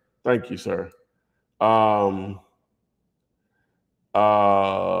 sir. Thank you, sir. All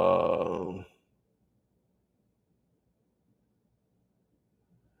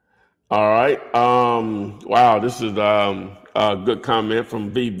right. Wow, this is a good comment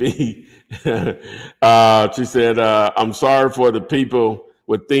from BB. She said, I'm sorry for the people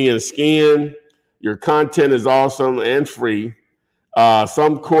with thin skin. Your content is awesome and free.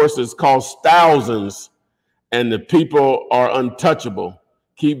 Some courses cost thousands, and the people are untouchable.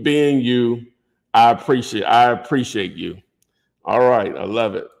 Keep being you. I appreciate you. All right, I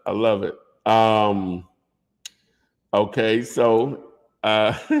love it. I love it. Okay, so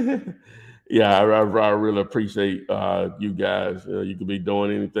yeah, I really appreciate you guys. You could be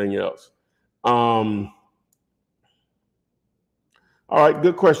doing anything else. All right,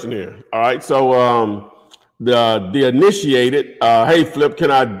 good question here. All right, so the initiated. Hey, Flip, can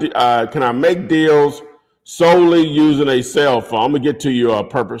I make deals solely using a cell phone? I'm gonna get to your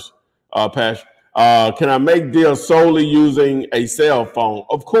purpose, Pash. Can I make deals solely using a cell phone?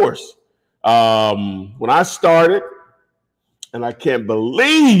 Of course. When I started, and I can't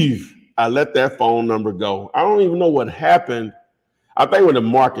believe I let that phone number go. I don't even know what happened. I think when the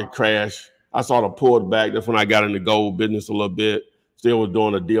market crashed, I sort of pulled back. That's when I got into gold business a little bit. Still was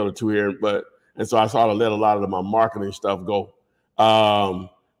doing a deal or two here, and so I sort of let a lot of my marketing stuff go.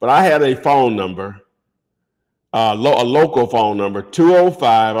 But I had a phone number, a local phone number,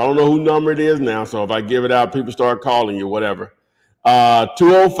 205. I don't know who number it is now, so if I give it out, people start calling you, whatever.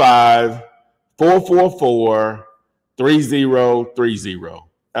 205-444-3030.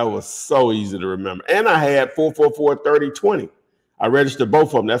 That was so easy to remember. And I had 444-3020. I registered both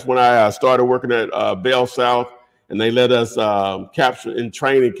of them. That's when I started working at Bell South, and they let us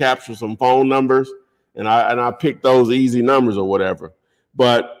capture some phone numbers, and I picked those easy numbers or whatever.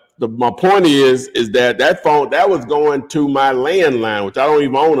 But my point is that phone that was going to my landline, which I don't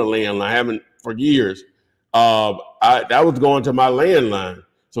even own a landline. I haven't for years. That was going to my landline.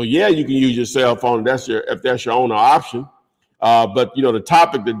 So yeah, you can use your cell phone. If that's your only option. But the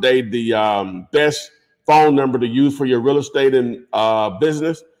topic today, the best phone number to use for your real estate and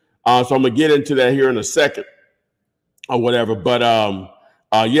business. So I'm gonna get into that here in a second or whatever. But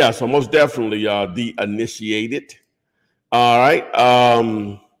yeah, so most definitely the initiated. All right.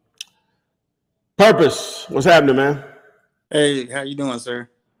 Purpose, what's happening, man? Hey, how you doing, sir?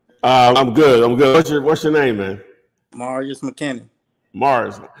 I'm good. What's your name, man? Marius McKinney.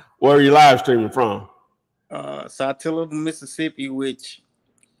 Mars. Where are you live streaming from? Saltillo, Mississippi, which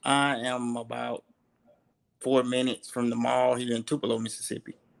I am about 4 minutes from the mall here in Tupelo,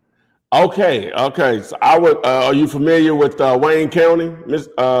 Mississippi. Okay. So are you familiar with Wayne County,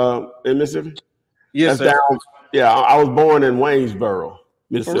 in Mississippi? Yes, That's sir. down. Yeah, I was born in Waynesboro,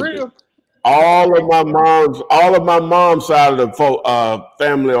 Mississippi. For real? All of my mom's side of the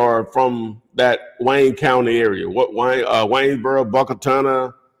family are from that Wayne County area. Waynesboro,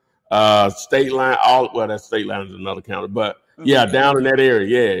 Buckatuna, State Line. That State Line is another county, but yeah, down in that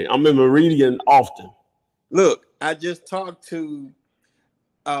area. Yeah, I'm in Meridian often. Look, I just talked to.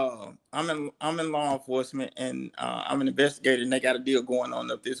 I'm in law enforcement, and I'm an investigator, and they got a deal going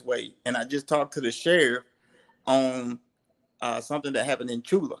on up this way. And I just talked to the sheriff on something that happened in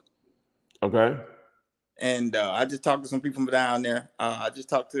Chula. Okay. And I just talked to some people from down there. I just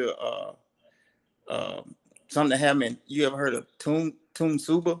talked to something that happened. You ever heard of Tum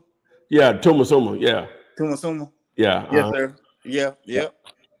Suba? Yeah, Tumasuma. Yeah, Tuma Suma? yeah. Yes, sir. Yeah, Yeah. yeah.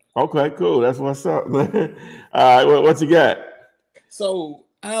 Okay, cool. That's what's up, man. All right, what you got? So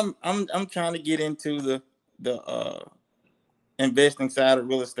I'm trying to get into the investing side of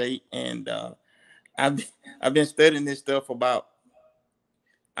real estate, and I've been studying this stuff about.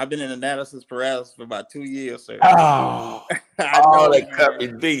 I've been in analysis paralysis for about 2 years, sir. Oh, I know, that cut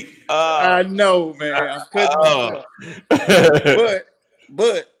man. me deep. I know, man. I'm cutting Oh. myself.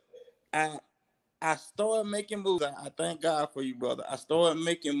 But I I started making moves. I thank God for you, brother. I started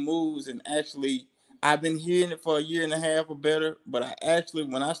making moves, and actually, I've been hearing it for a year and a half or better. But I actually,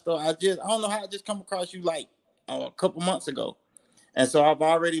 when I started, I don't know how I just come across you like a couple months ago, and so I've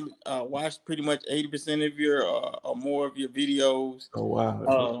already watched pretty much 80% of your or more of your videos. Oh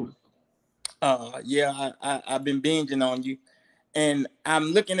wow. Yeah, I've been binging on you, and I'm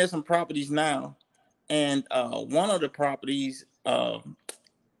looking at some properties now, and one of the properties, I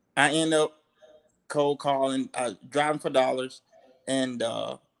end up cold calling, driving for dollars, and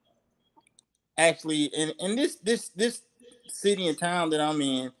actually, in this city and town that I'm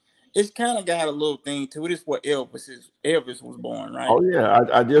in, it's kind of got a little thing to it. It's where Elvis was born, right? Oh yeah,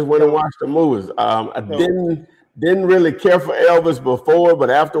 I just went and So, watched the movies. I so didn't really care for Elvis before, but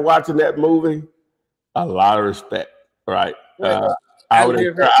after watching that movie, a lot of respect. Right. well, I I would live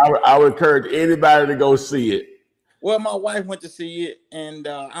encourage, here. I would encourage anybody to go see it. Well, my wife went to see it, and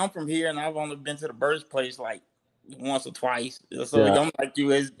I'm from here, and I've only been to the birthplace like once or twice. So Yeah. don't like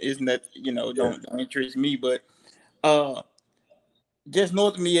you is not Yeah. don't interest me. But uh, just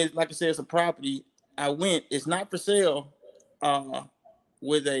north of me is, like I said, it's a property. I went. It's not for sale.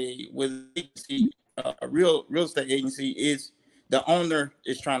 With an agency, a real estate agency. Is the owner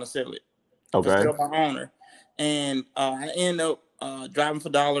is trying to sell it for Okay. sale by owner, and I end up driving for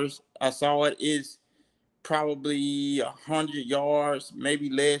dollars. I saw it is probably 100 yards, maybe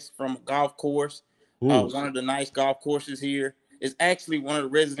less, from a golf course. Hmm. One of the nice golf courses here is actually one of the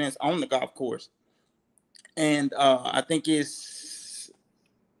residents on the golf course, and I think it's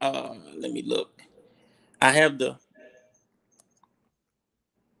let me look. I have the.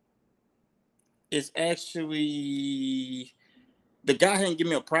 It's actually the guy hadn't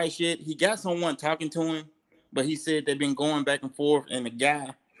given me a price yet. He got someone talking to him, but he said they've been going back and forth, and the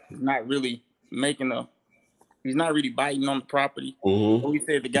guy is not really making a. He's not really biting on the property. Mm-hmm. So he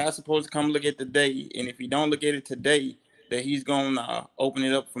said the guy's supposed to come look at it today, and if he don't look at it today, that he's gonna open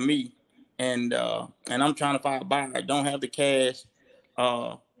it up for me, and I'm trying to find a buyer. I don't have the cash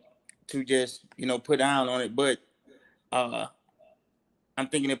to just put down on it, but uh, I'm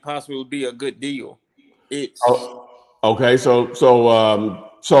thinking it possibly would be a good deal. It's Oh, okay. So it's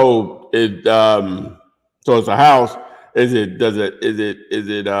a house. Does it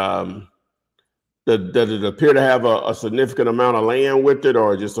appear to have a significant amount of land with it,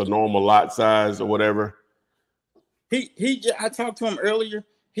 or just a normal lot size or whatever? I talked to him earlier.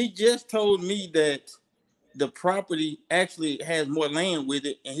 He just told me that the property actually has more land with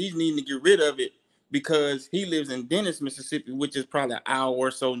it, and he's needing to get rid of it because he lives in Dennis, Mississippi, which is probably an hour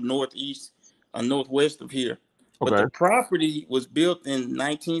or so northeast or northwest of here. But Okay. the property was built in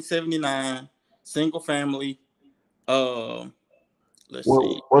 1979, single family. Uh, let's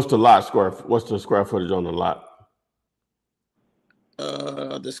see. What's the lot square? What's the square footage on the lot?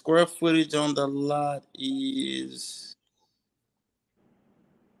 The square footage on the lot is.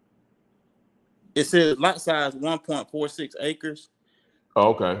 It says lot size 1.46 acres.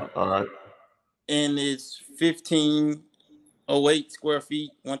 Oh, okay. All right. And it's 1508 square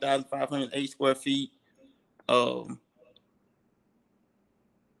feet, 1,508 square feet. Um,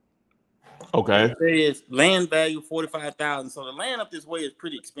 Okay. it says land value 45,000. So the land up this way is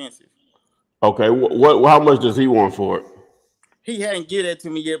pretty expensive. Okay. What? How much does he want for it? He hadn't get that to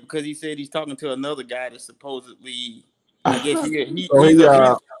me yet because he said he's talking to another guy that supposedly, I guess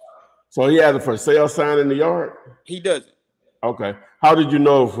So so he has a for sale sign in the yard. he doesn't. Okay. How did you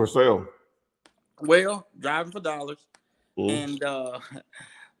know it was for sale? Well, driving for dollars, Mm-hmm. and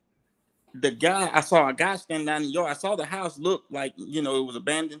I saw a guy standing down in the yard. I saw the house look like it was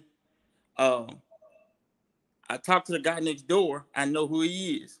abandoned. I talked to the guy next door. I know who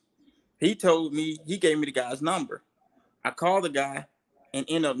he is. He gave me the guy's number. I called the guy and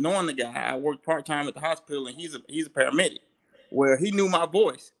ended up knowing the guy. I worked part-time at the hospital, and he's a paramedic. Well, he knew my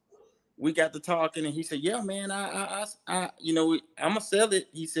voice. We got to talking, and he said, "Yeah, man, I'm gonna sell it."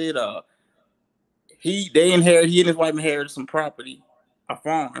 He said, he and his wife inherited some property, a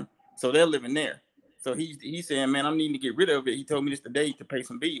farm, so they're living there. So he's saying, "Man, I'm needing to get rid of it." He told me this today to pay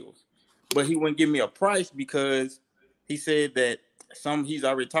some bills. but he wouldn't give me a price because he said that he's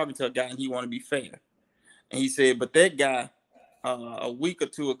already talking to a guy and he want to be fair. And he said, but that guy, a week or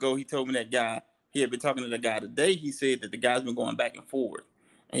two ago, he told me that guy, he had been talking to the guy today. He said that the guy's been going back and forth.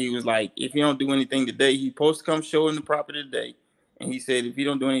 And he was like, if you don't do anything today, he's supposed to come show in the property today. And he said, if you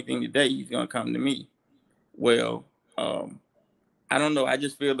don't do anything today, he's going to come to me. Well, I don't know. I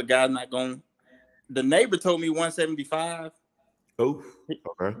just feel the guy's not going. The neighbor told me 175. Oh,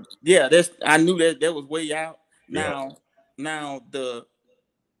 okay. Yeah, I knew that was way out. Yeah. Now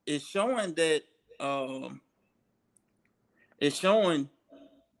it's showing that it's showing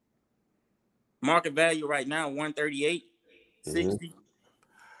market value right now 138.60.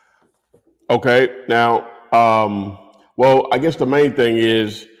 Okay. Now, well, I guess the main thing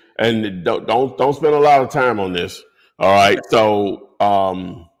is, and don't spend a lot of time on this. All right. So,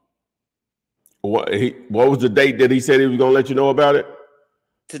 what was the date that he said he was going to let you know about it?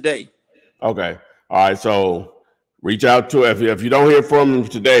 Today. Okay. All right. So reach out to if you don't hear from him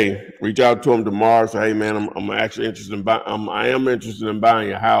today, reach out to him tomorrow. Say, hey man, I'm actually interested in I am interested in buying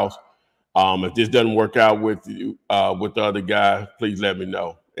your house. If this doesn't work out with you with the other guy, please let me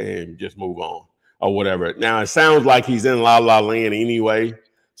know and just move on or whatever. Now it sounds like he's in La La Land anyway.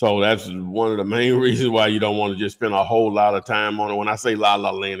 So that's one of the main reasons why you don't want to just spend a whole lot of time on it. When I say La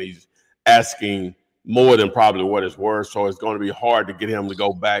La Land, he's asking more than probably what it's worth. So it's going to be hard to get him to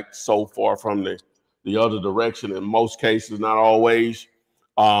go back so far from the other direction in most cases, not always,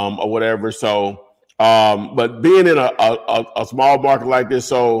 or whatever. So, but being in a small market like this,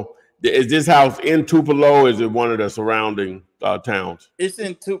 so is this house in Tupelo? Or is it one of the surrounding towns? It's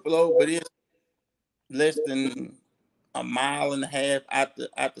in Tupelo, but it's less than a mile and a half out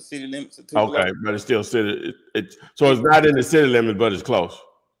the city limits of Tupelo. Okay, but it's still city. So it's not in the city limits, but it's close.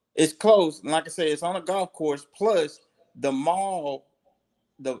 It's close, and like I said, it's on a golf course. Plus, the mall,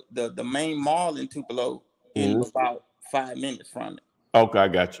 the main mall in Tupelo, is about 5 minutes from it. Okay, I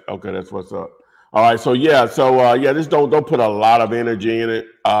got you. Okay, that's what's up. All right, so yeah, just don't put a lot of energy in it.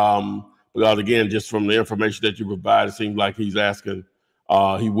 Because again, just from the information that you provide, it seems like he's asking.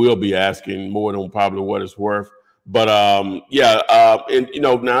 He will be asking more than probably what it's worth. But and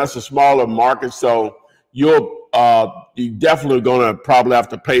now it's a smaller market, so you definitely going to probably have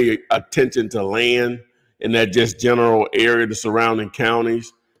to pay attention to land in that just general area, the surrounding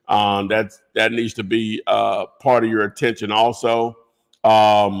counties. That needs to be part of your attention also.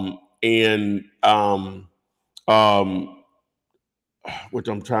 Which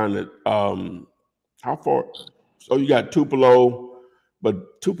I'm trying to how far? So you got Tupelo,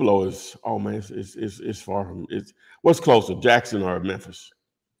 but Tupelo is it's far from what's closer, Jackson or Memphis?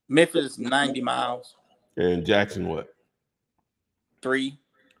 Memphis 90 miles. And Jackson what? Three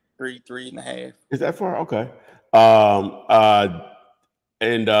and a half. Is that far? Okay. I'm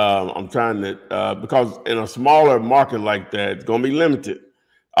trying to because in a smaller market like that, it's going to be limited.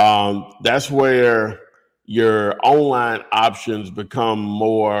 That's where your online options become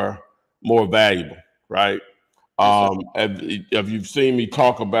more valuable, right? If you've seen me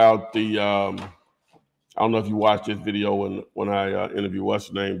talk about the, I don't know if you watched this video when I interviewed what's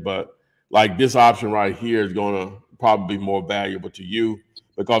her name, but like this option right here is going to probably be more valuable to you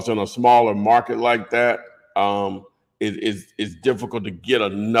because in a smaller market like that, it's difficult to get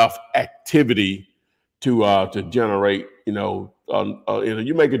enough activity to generate,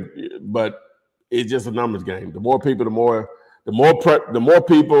 you make it, but it's just a numbers game. The more people, the more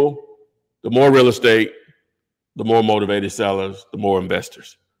people, the more real estate, the more motivated sellers, the more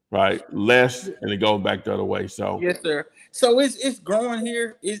investors, right? Less, and it goes back the other way. So yes, sir. So it's growing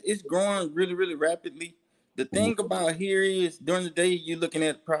here. It's growing really, really rapidly. The thing about here is during the day you're looking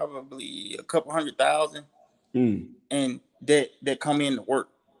at probably a couple 100,000, and that come in to work.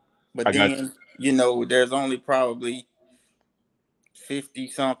 But then there's only probably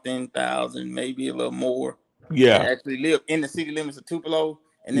 50-something thousand, maybe a little more. Yeah, that actually live in the city limits of Tupelo,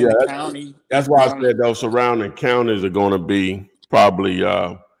 and then the county. That's why I said those surrounding counties are going to be probably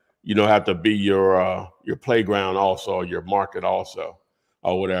have to be your playground also, your market also,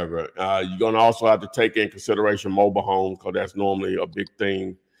 or whatever. You're going to also have to take in consideration mobile homes because that's normally a big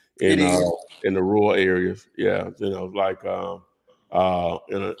thing in the rural areas. Yeah, like in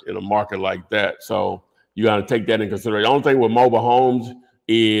a market like that. So you got to take that in consideration. The only thing with mobile homes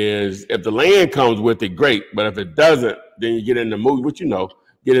is if the land comes with it, great. But if it doesn't, then you get in the mood,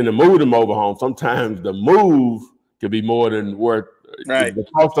 get in the mood of mobile home. Sometimes the move could be more than worth. Right. The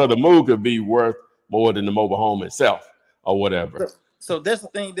cost of the move could be worth more than the mobile home itself or whatever. So that's the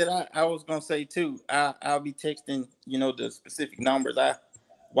thing that I was going to say too. I'll be texting, the specific numbers. I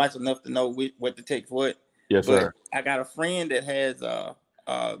watch enough to know what to text what. Yes, sir. I got a friend that has a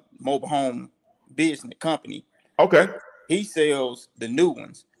mobile home business company. Okay. He sells the new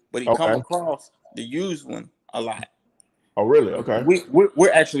ones, but he come Okay. across the used one a lot. Oh, really? Okay.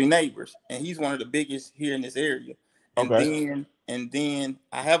 We're actually neighbors, and he's one of the biggest here in this area. Okay. And then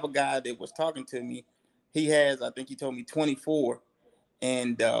I have a guy that was talking to me. He has, I think he told me 24,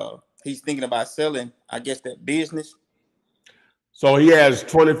 and he's thinking about selling, I guess, that business. So he has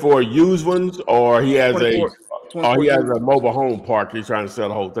 24 used ones, or he has 24 a used. mobile home park. He's trying to sell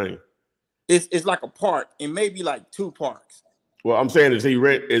the whole thing. It's like a park, and maybe like 2 parks. Well, I'm saying is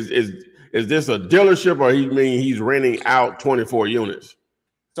this a dealership, or he's renting out 24 units?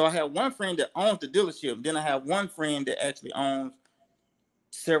 So I have one friend that owns the dealership. Then I have one friend that actually owns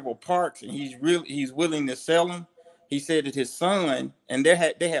several parks, and he's willing to sell them. He said that his son, and they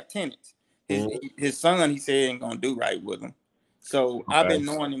have tenants. His son, he said, ain't gonna do right with them. So I've been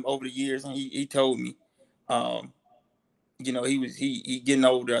knowing him over the years, and he told me, you know, he getting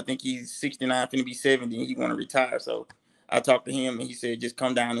older. I think he's 69, finna be 70, and he want to retire. So I talked to him, and he said just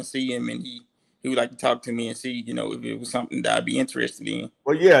come down and see him, and he would like to talk to me and see, you know, if it was something that I'd be interested in.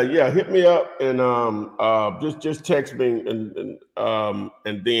 Well, yeah, hit me up and just text me and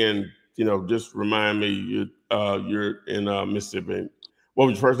then, you know, just remind me you're in Mississippi. What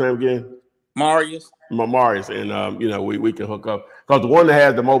was your first name again? Marius. And you know, we can hook up, because the one that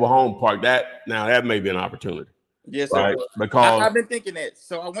has the mobile home park, that may be an opportunity. Yes, sir. Right? Because I've been thinking that.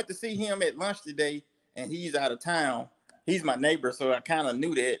 So I went to see him at lunch today, and he's out of town. He's my neighbor, so I kind of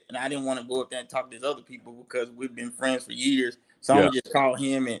knew that, and I didn't want to go up there and talk to these other people because we've been friends for years. So I'm gonna just call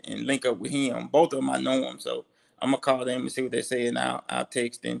him and link up with him. Both of them I know him, so I'm gonna call them and see what they say, and I'll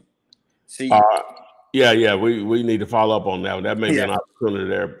text and see. Yeah, we need to follow up on that. That may be an opportunity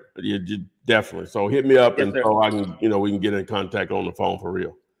there. You definitely. So hit me up, and so I can, you know, we can get in contact on the phone for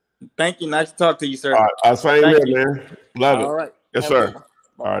real. Thank you. Nice to talk to you, sir. All right. Same here, man. Love it. All right. Yes, sir.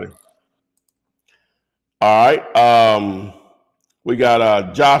 All righty. All right. We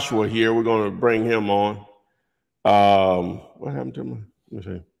got Joshua here. We're going to bring him on. What happened to him? Let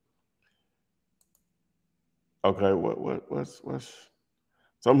me see. Okay. What's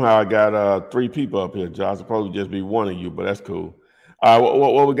somehow I got 3 people up here, Josh. It'll probably just be one of you, but that's cool. All right.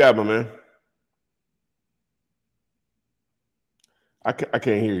 What we got, my man? I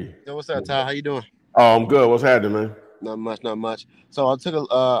can't hear you. Yo, what's up, Ty? How you doing? Oh, I'm good. What's happening, man? Not much. So I went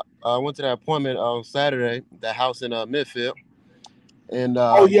to that appointment on Saturday, that house in Midfield. And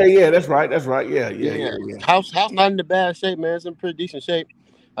that's right. Yeah. House not in the bad shape, man. It's in pretty decent shape.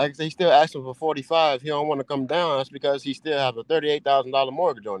 Like I said, he's still asking for 45. He don't want to come down. That's because he still has a $38,000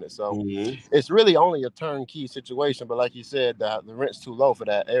 mortgage on it. So it's really only a turnkey situation. But like you said, the rent's too low for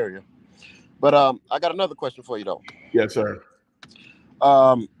that area. But I got another question for you though. Yes, sir.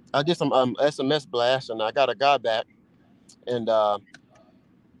 I did some SMS blast, and I got a guy back, and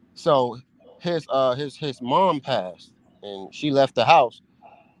so his mom passed, and she left the house,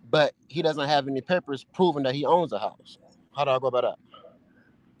 but he doesn't have any papers proving that he owns a house. How do I go about that?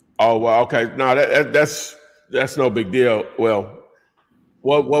 Oh, well, okay. No, that's no big deal. Well,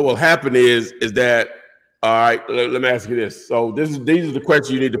 what will happen is that, all right, let me ask you this. So these are the questions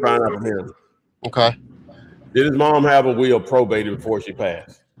you need to find out from him. Okay. Did his mom have a will probated before she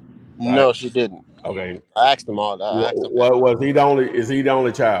passed? No, right? She didn't. Okay. I asked him all that. Is he the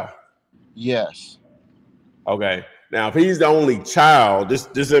only child? Yes. Okay. Now, if he's the only child, this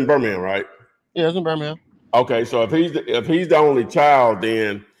is in Birmingham, right? Yeah, it's in Birmingham. Okay, so if he's the only child,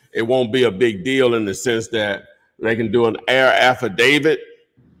 then it won't be a big deal in the sense that they can do an heir affidavit,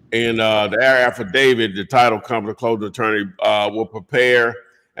 and the heir affidavit, the title company, the closing attorney will prepare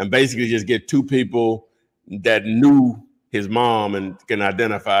and basically just get 2 people that knew his mom and can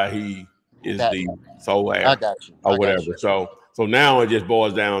identify he is the sole heir. I got you. Or whatever. So now it just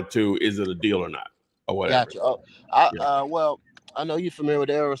boils down to, is it a deal or not, or whatever. Got you. Well, I know you're familiar with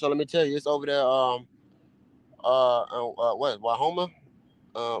the area, so let me tell you, it's over there. Wahoma,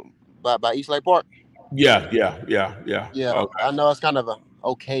 by East Lake Park. Yeah. Okay. I know it's kind of a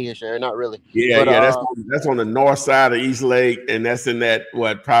okay-ish area, not really. Yeah, but, that's on the north side of East Lake, and that's in that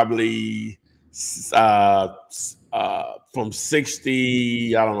probably from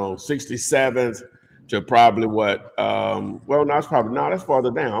 67th to probably that's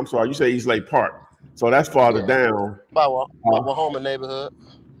farther down. I'm sorry, you say East Lake Park, so that's farther down. By Wahoma neighborhood.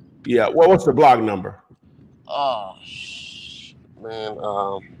 Yeah. Well, what's the block number? Oh, man.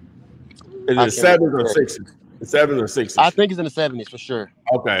 Is it 7s or 6s? 7s or 6s? I think it's in the 70s for sure.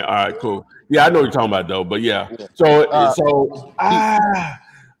 Okay. All right. Cool. Yeah, I know what you're talking about though. But yeah. So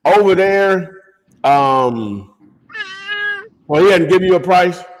over there. Well, he hadn't given you a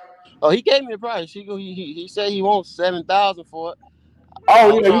price. Oh, he gave me a price. He said he wants $7,000 for it.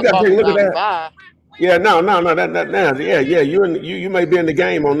 Oh yeah, you got to take a look at that. 5. Yeah, no, yeah. You may be in the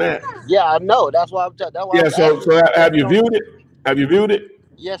game on that. Yeah, I know. That's why that's why I Yeah. was So asking. have you viewed it? Have you viewed it?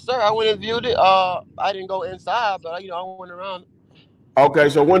 Yes, sir. I went and viewed it. I didn't go inside, but I went around. Okay.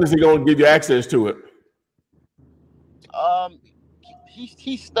 So when is he going to give you access to it?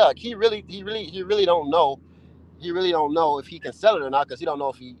 He's stuck. He really don't know. He really don't know if he can sell it or not because he don't know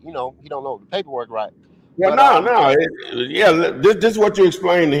if he don't know the paperwork right. Well, But, no. This is what you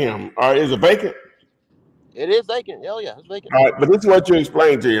explained to him. All right, is it vacant? It is vacant. Hell yeah, it's vacant. All right, but this is what you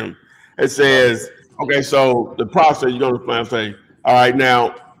explained to him. It says, okay, so the process you're going to explain, say, all right,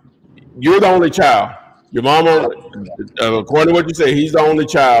 now you're the only child. Your mama, according to what you say, he's the only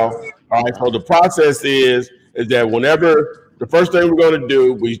child. All right, so the process is that whenever the first thing we're going to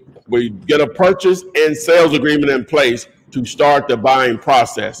do, we get a purchase and sales agreement in place to start the buying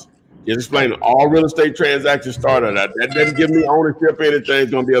process. Just explain all real estate transactions start on that. That doesn't give me ownership or anything.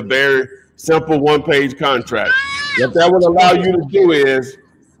 It's going to be a very simple one-page contract. What that will allow you to do is,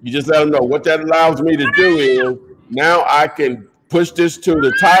 you just let them know. What that allows me to do is, now I can push this to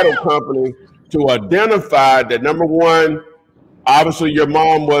the title company to identify that, number one, obviously your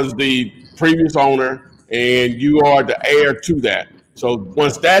mom was the previous owner and you are the heir to that. So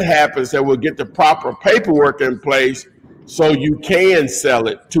once that happens, then we'll get the proper paperwork in place so you can sell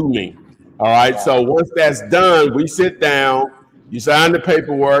it to me. All right. So once that's done, we sit down, you sign the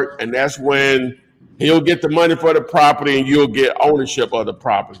paperwork, and that's when he'll get the money for the property and you'll get ownership of the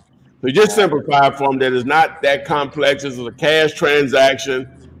property. So just simplify it for him that it's not that complex. It's a cash transaction.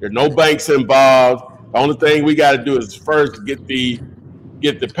 There's no banks involved. The only thing we got to do is first get the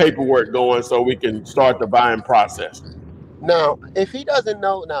paperwork going so we can start the buying process. Now, if he doesn't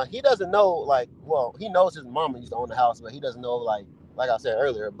know, like, well, he knows his mama used to own the house, but he doesn't know, like I said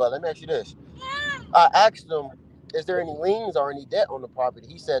earlier. But let me ask you this. I asked him, is there any liens or any debt on the property?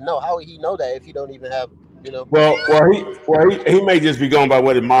 He said no. How would he know that if he don't even have, Well, he may just be going by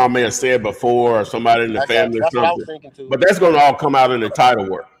what his mom may have said before or somebody in the family or something. What I was thinking too. But that's going to all come out in the title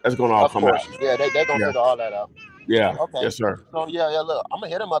work. That's going to all come out. Yeah, they're going to figure all that out. Yeah. Okay. Yes, sir. So yeah. Look, I'm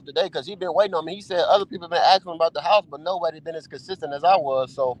gonna hit him up today because he's been waiting on me. He said other people have been asking him about the house, but nobody been as consistent as I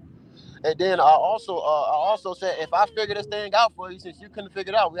was. So, and then I also said if I figure this thing out for you, since you couldn't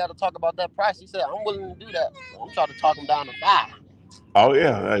figure it out, we had to talk about that price. He said I'm willing to do that. So I'm trying to talk him down to 5. Oh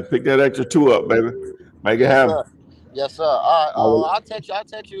yeah, hey, pick that extra 2 up, baby. Make it happen. Yes, sir. All right. I'll text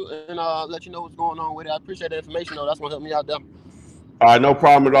you and let you know what's going on with it. I appreciate the information though. That's gonna help me out there. All right, no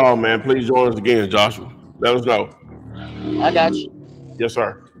problem at all, man. Please join us again, Joshua. Let us know. I got you. Yes,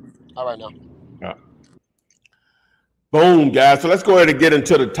 sir. All right now. Yeah. Boom, guys. So let's go ahead and get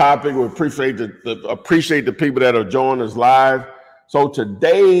into the topic. We appreciate the people that are joining us live. So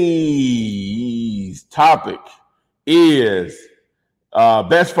today's topic is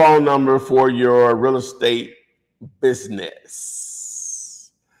best phone number for your real estate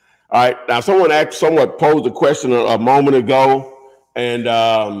business. All right. Now, someone posed a question a moment ago, and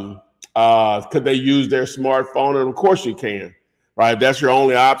could they use their smartphone? And of course you can, right? That's your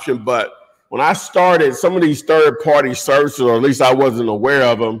only option. But when I started, some of these third-party services, or at least I wasn't aware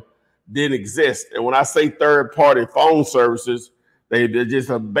of them, didn't exist. And when I say third-party phone services, they're just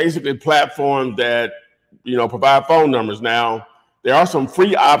basically platforms that, provide phone numbers. Now, there are some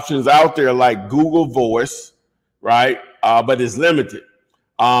free options out there like Google Voice, right? But it's limited.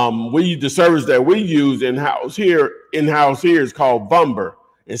 The service that we use in-house here is called Vumber.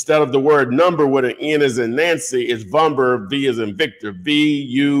 Instead of the word number with an N as in Nancy, it's Vumber, V as in Victor,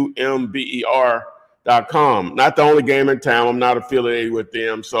 VUMBER.com. Not the only game in town. I'm not affiliated with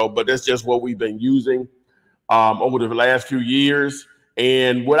them. But that's just what we've been using over the last few years.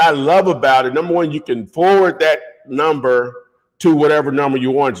 And what I love about it, number one, you can forward that number to whatever number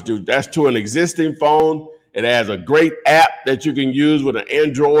you want to do. That's to an existing phone. It has a great app that you can use with an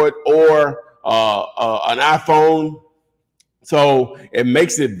Android or an iPhone. So it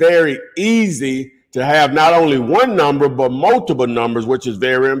makes it very easy to have not only one number, but multiple numbers, which is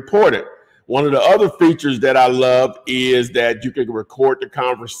very important. One of the other features that I love is that you can record the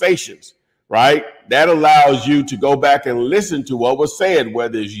conversations, right? That allows you to go back and listen to what was said,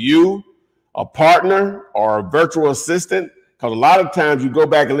 whether it's you, a partner, or a virtual assistant. Because a lot of times you go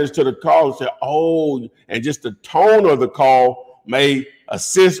back and listen to the call and say, and just the tone of the call may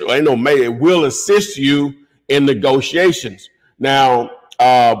assist, it will assist you in negotiations. Now,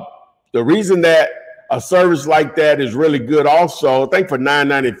 the reason that a service like that is really good also, I think for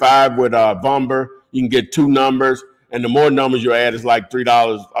 $9.95 with Vumber, you can get 2 numbers, and the more numbers you add is like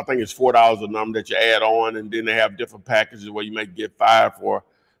 $3. I think it's $4 a number that you add on, and then they have different packages where you may get 5 for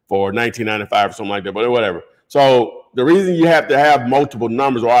 $19.95 or something like that, but whatever. So the reason you have to have multiple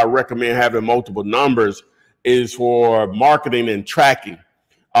numbers, or I recommend having multiple numbers, is for marketing and tracking.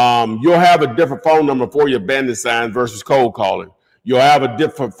 You'll have a different phone number for your bandit signs versus cold calling. You'll have a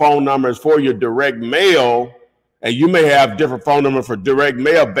different phone numbers for your direct mail, and you may have different phone number for direct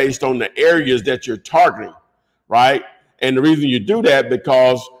mail based on the areas that you're targeting, right? And the reason you do that,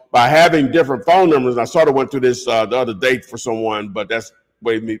 because by having different phone numbers, I sort of went through this the other day for someone, but that's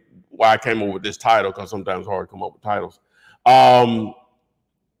why I came up with this title, because sometimes it's hard to come up with titles,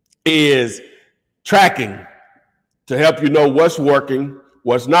 is tracking to help you know what's working,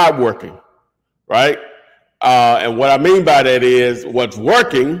 what's not working, right? And what I mean by that is what's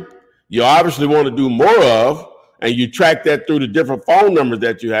working, you obviously want to do more of, and you track that through the different phone numbers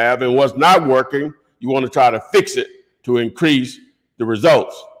that you have. And what's not working, you want to try to fix it to increase the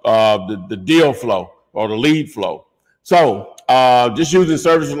results, the deal flow or the lead flow. So just using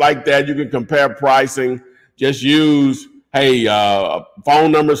services like that, you can compare pricing. Just use, hey,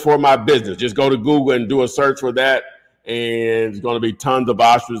 phone numbers for my business. Just go to Google and do a search for that. And it's going to be tons of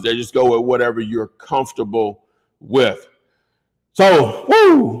options there. Just go with whatever you're comfortable with. So,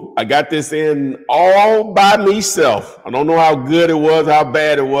 woo, I got this in all by myself. I don't know how good it was, how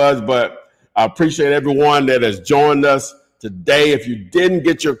bad it was, but I appreciate everyone that has joined us today. If you didn't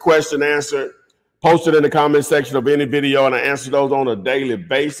get your question answered, post it in the comment section of any video, and I answer those on a daily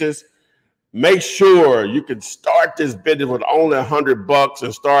basis. Make sure you can start this business with only $100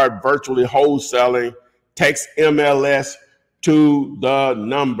 and start virtually wholesaling. Text MLS to the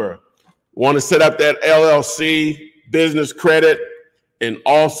number. Want to set up that LLC, business credit, and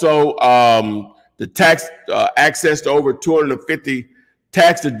also the tax access to over 250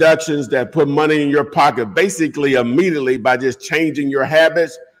 tax deductions that put money in your pocket basically immediately by just changing your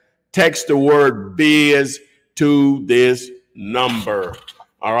habits. Text the word biz to this number.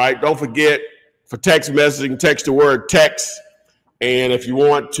 All right. Don't forget, for text messaging, text the word text. And if you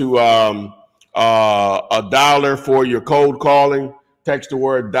want to $1 for your cold calling, text the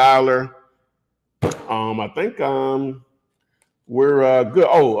word $. I think we're good.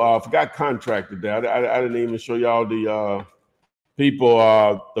 I forgot contract today. I didn't even show y'all the people,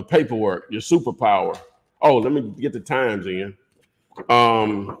 the paperwork, your superpower. Oh, let me get the times in.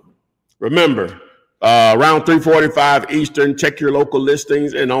 Remember, around 3:45 Eastern, check your local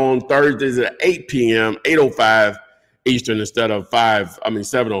listings, and on Thursdays at 8 p.m., 8:05 Eastern instead of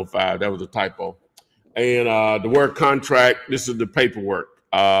 7:05. That was a typo. And the word contract, this is the paperwork.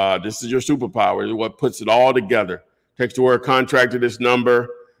 This is your superpower. It's what puts it all together. Text the word contract to this number.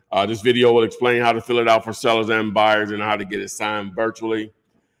 This video will explain how to fill it out for sellers and buyers and how to get it signed virtually.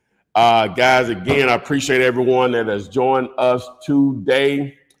 Guys, again, I appreciate everyone that has joined us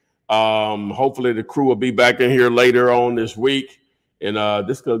today. Hopefully the crew will be back in here later on this week, and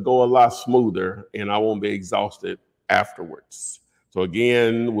this could go a lot smoother, and I won't be exhausted afterwards. So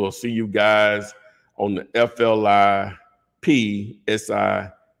again, we'll see you guys on the FLIPSIDE.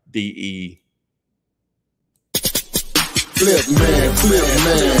 Flip man,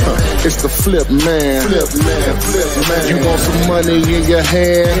 it's the flip man. You want some money in your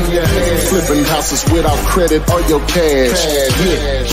hand? Flipping houses without credit or your cash. Yeah.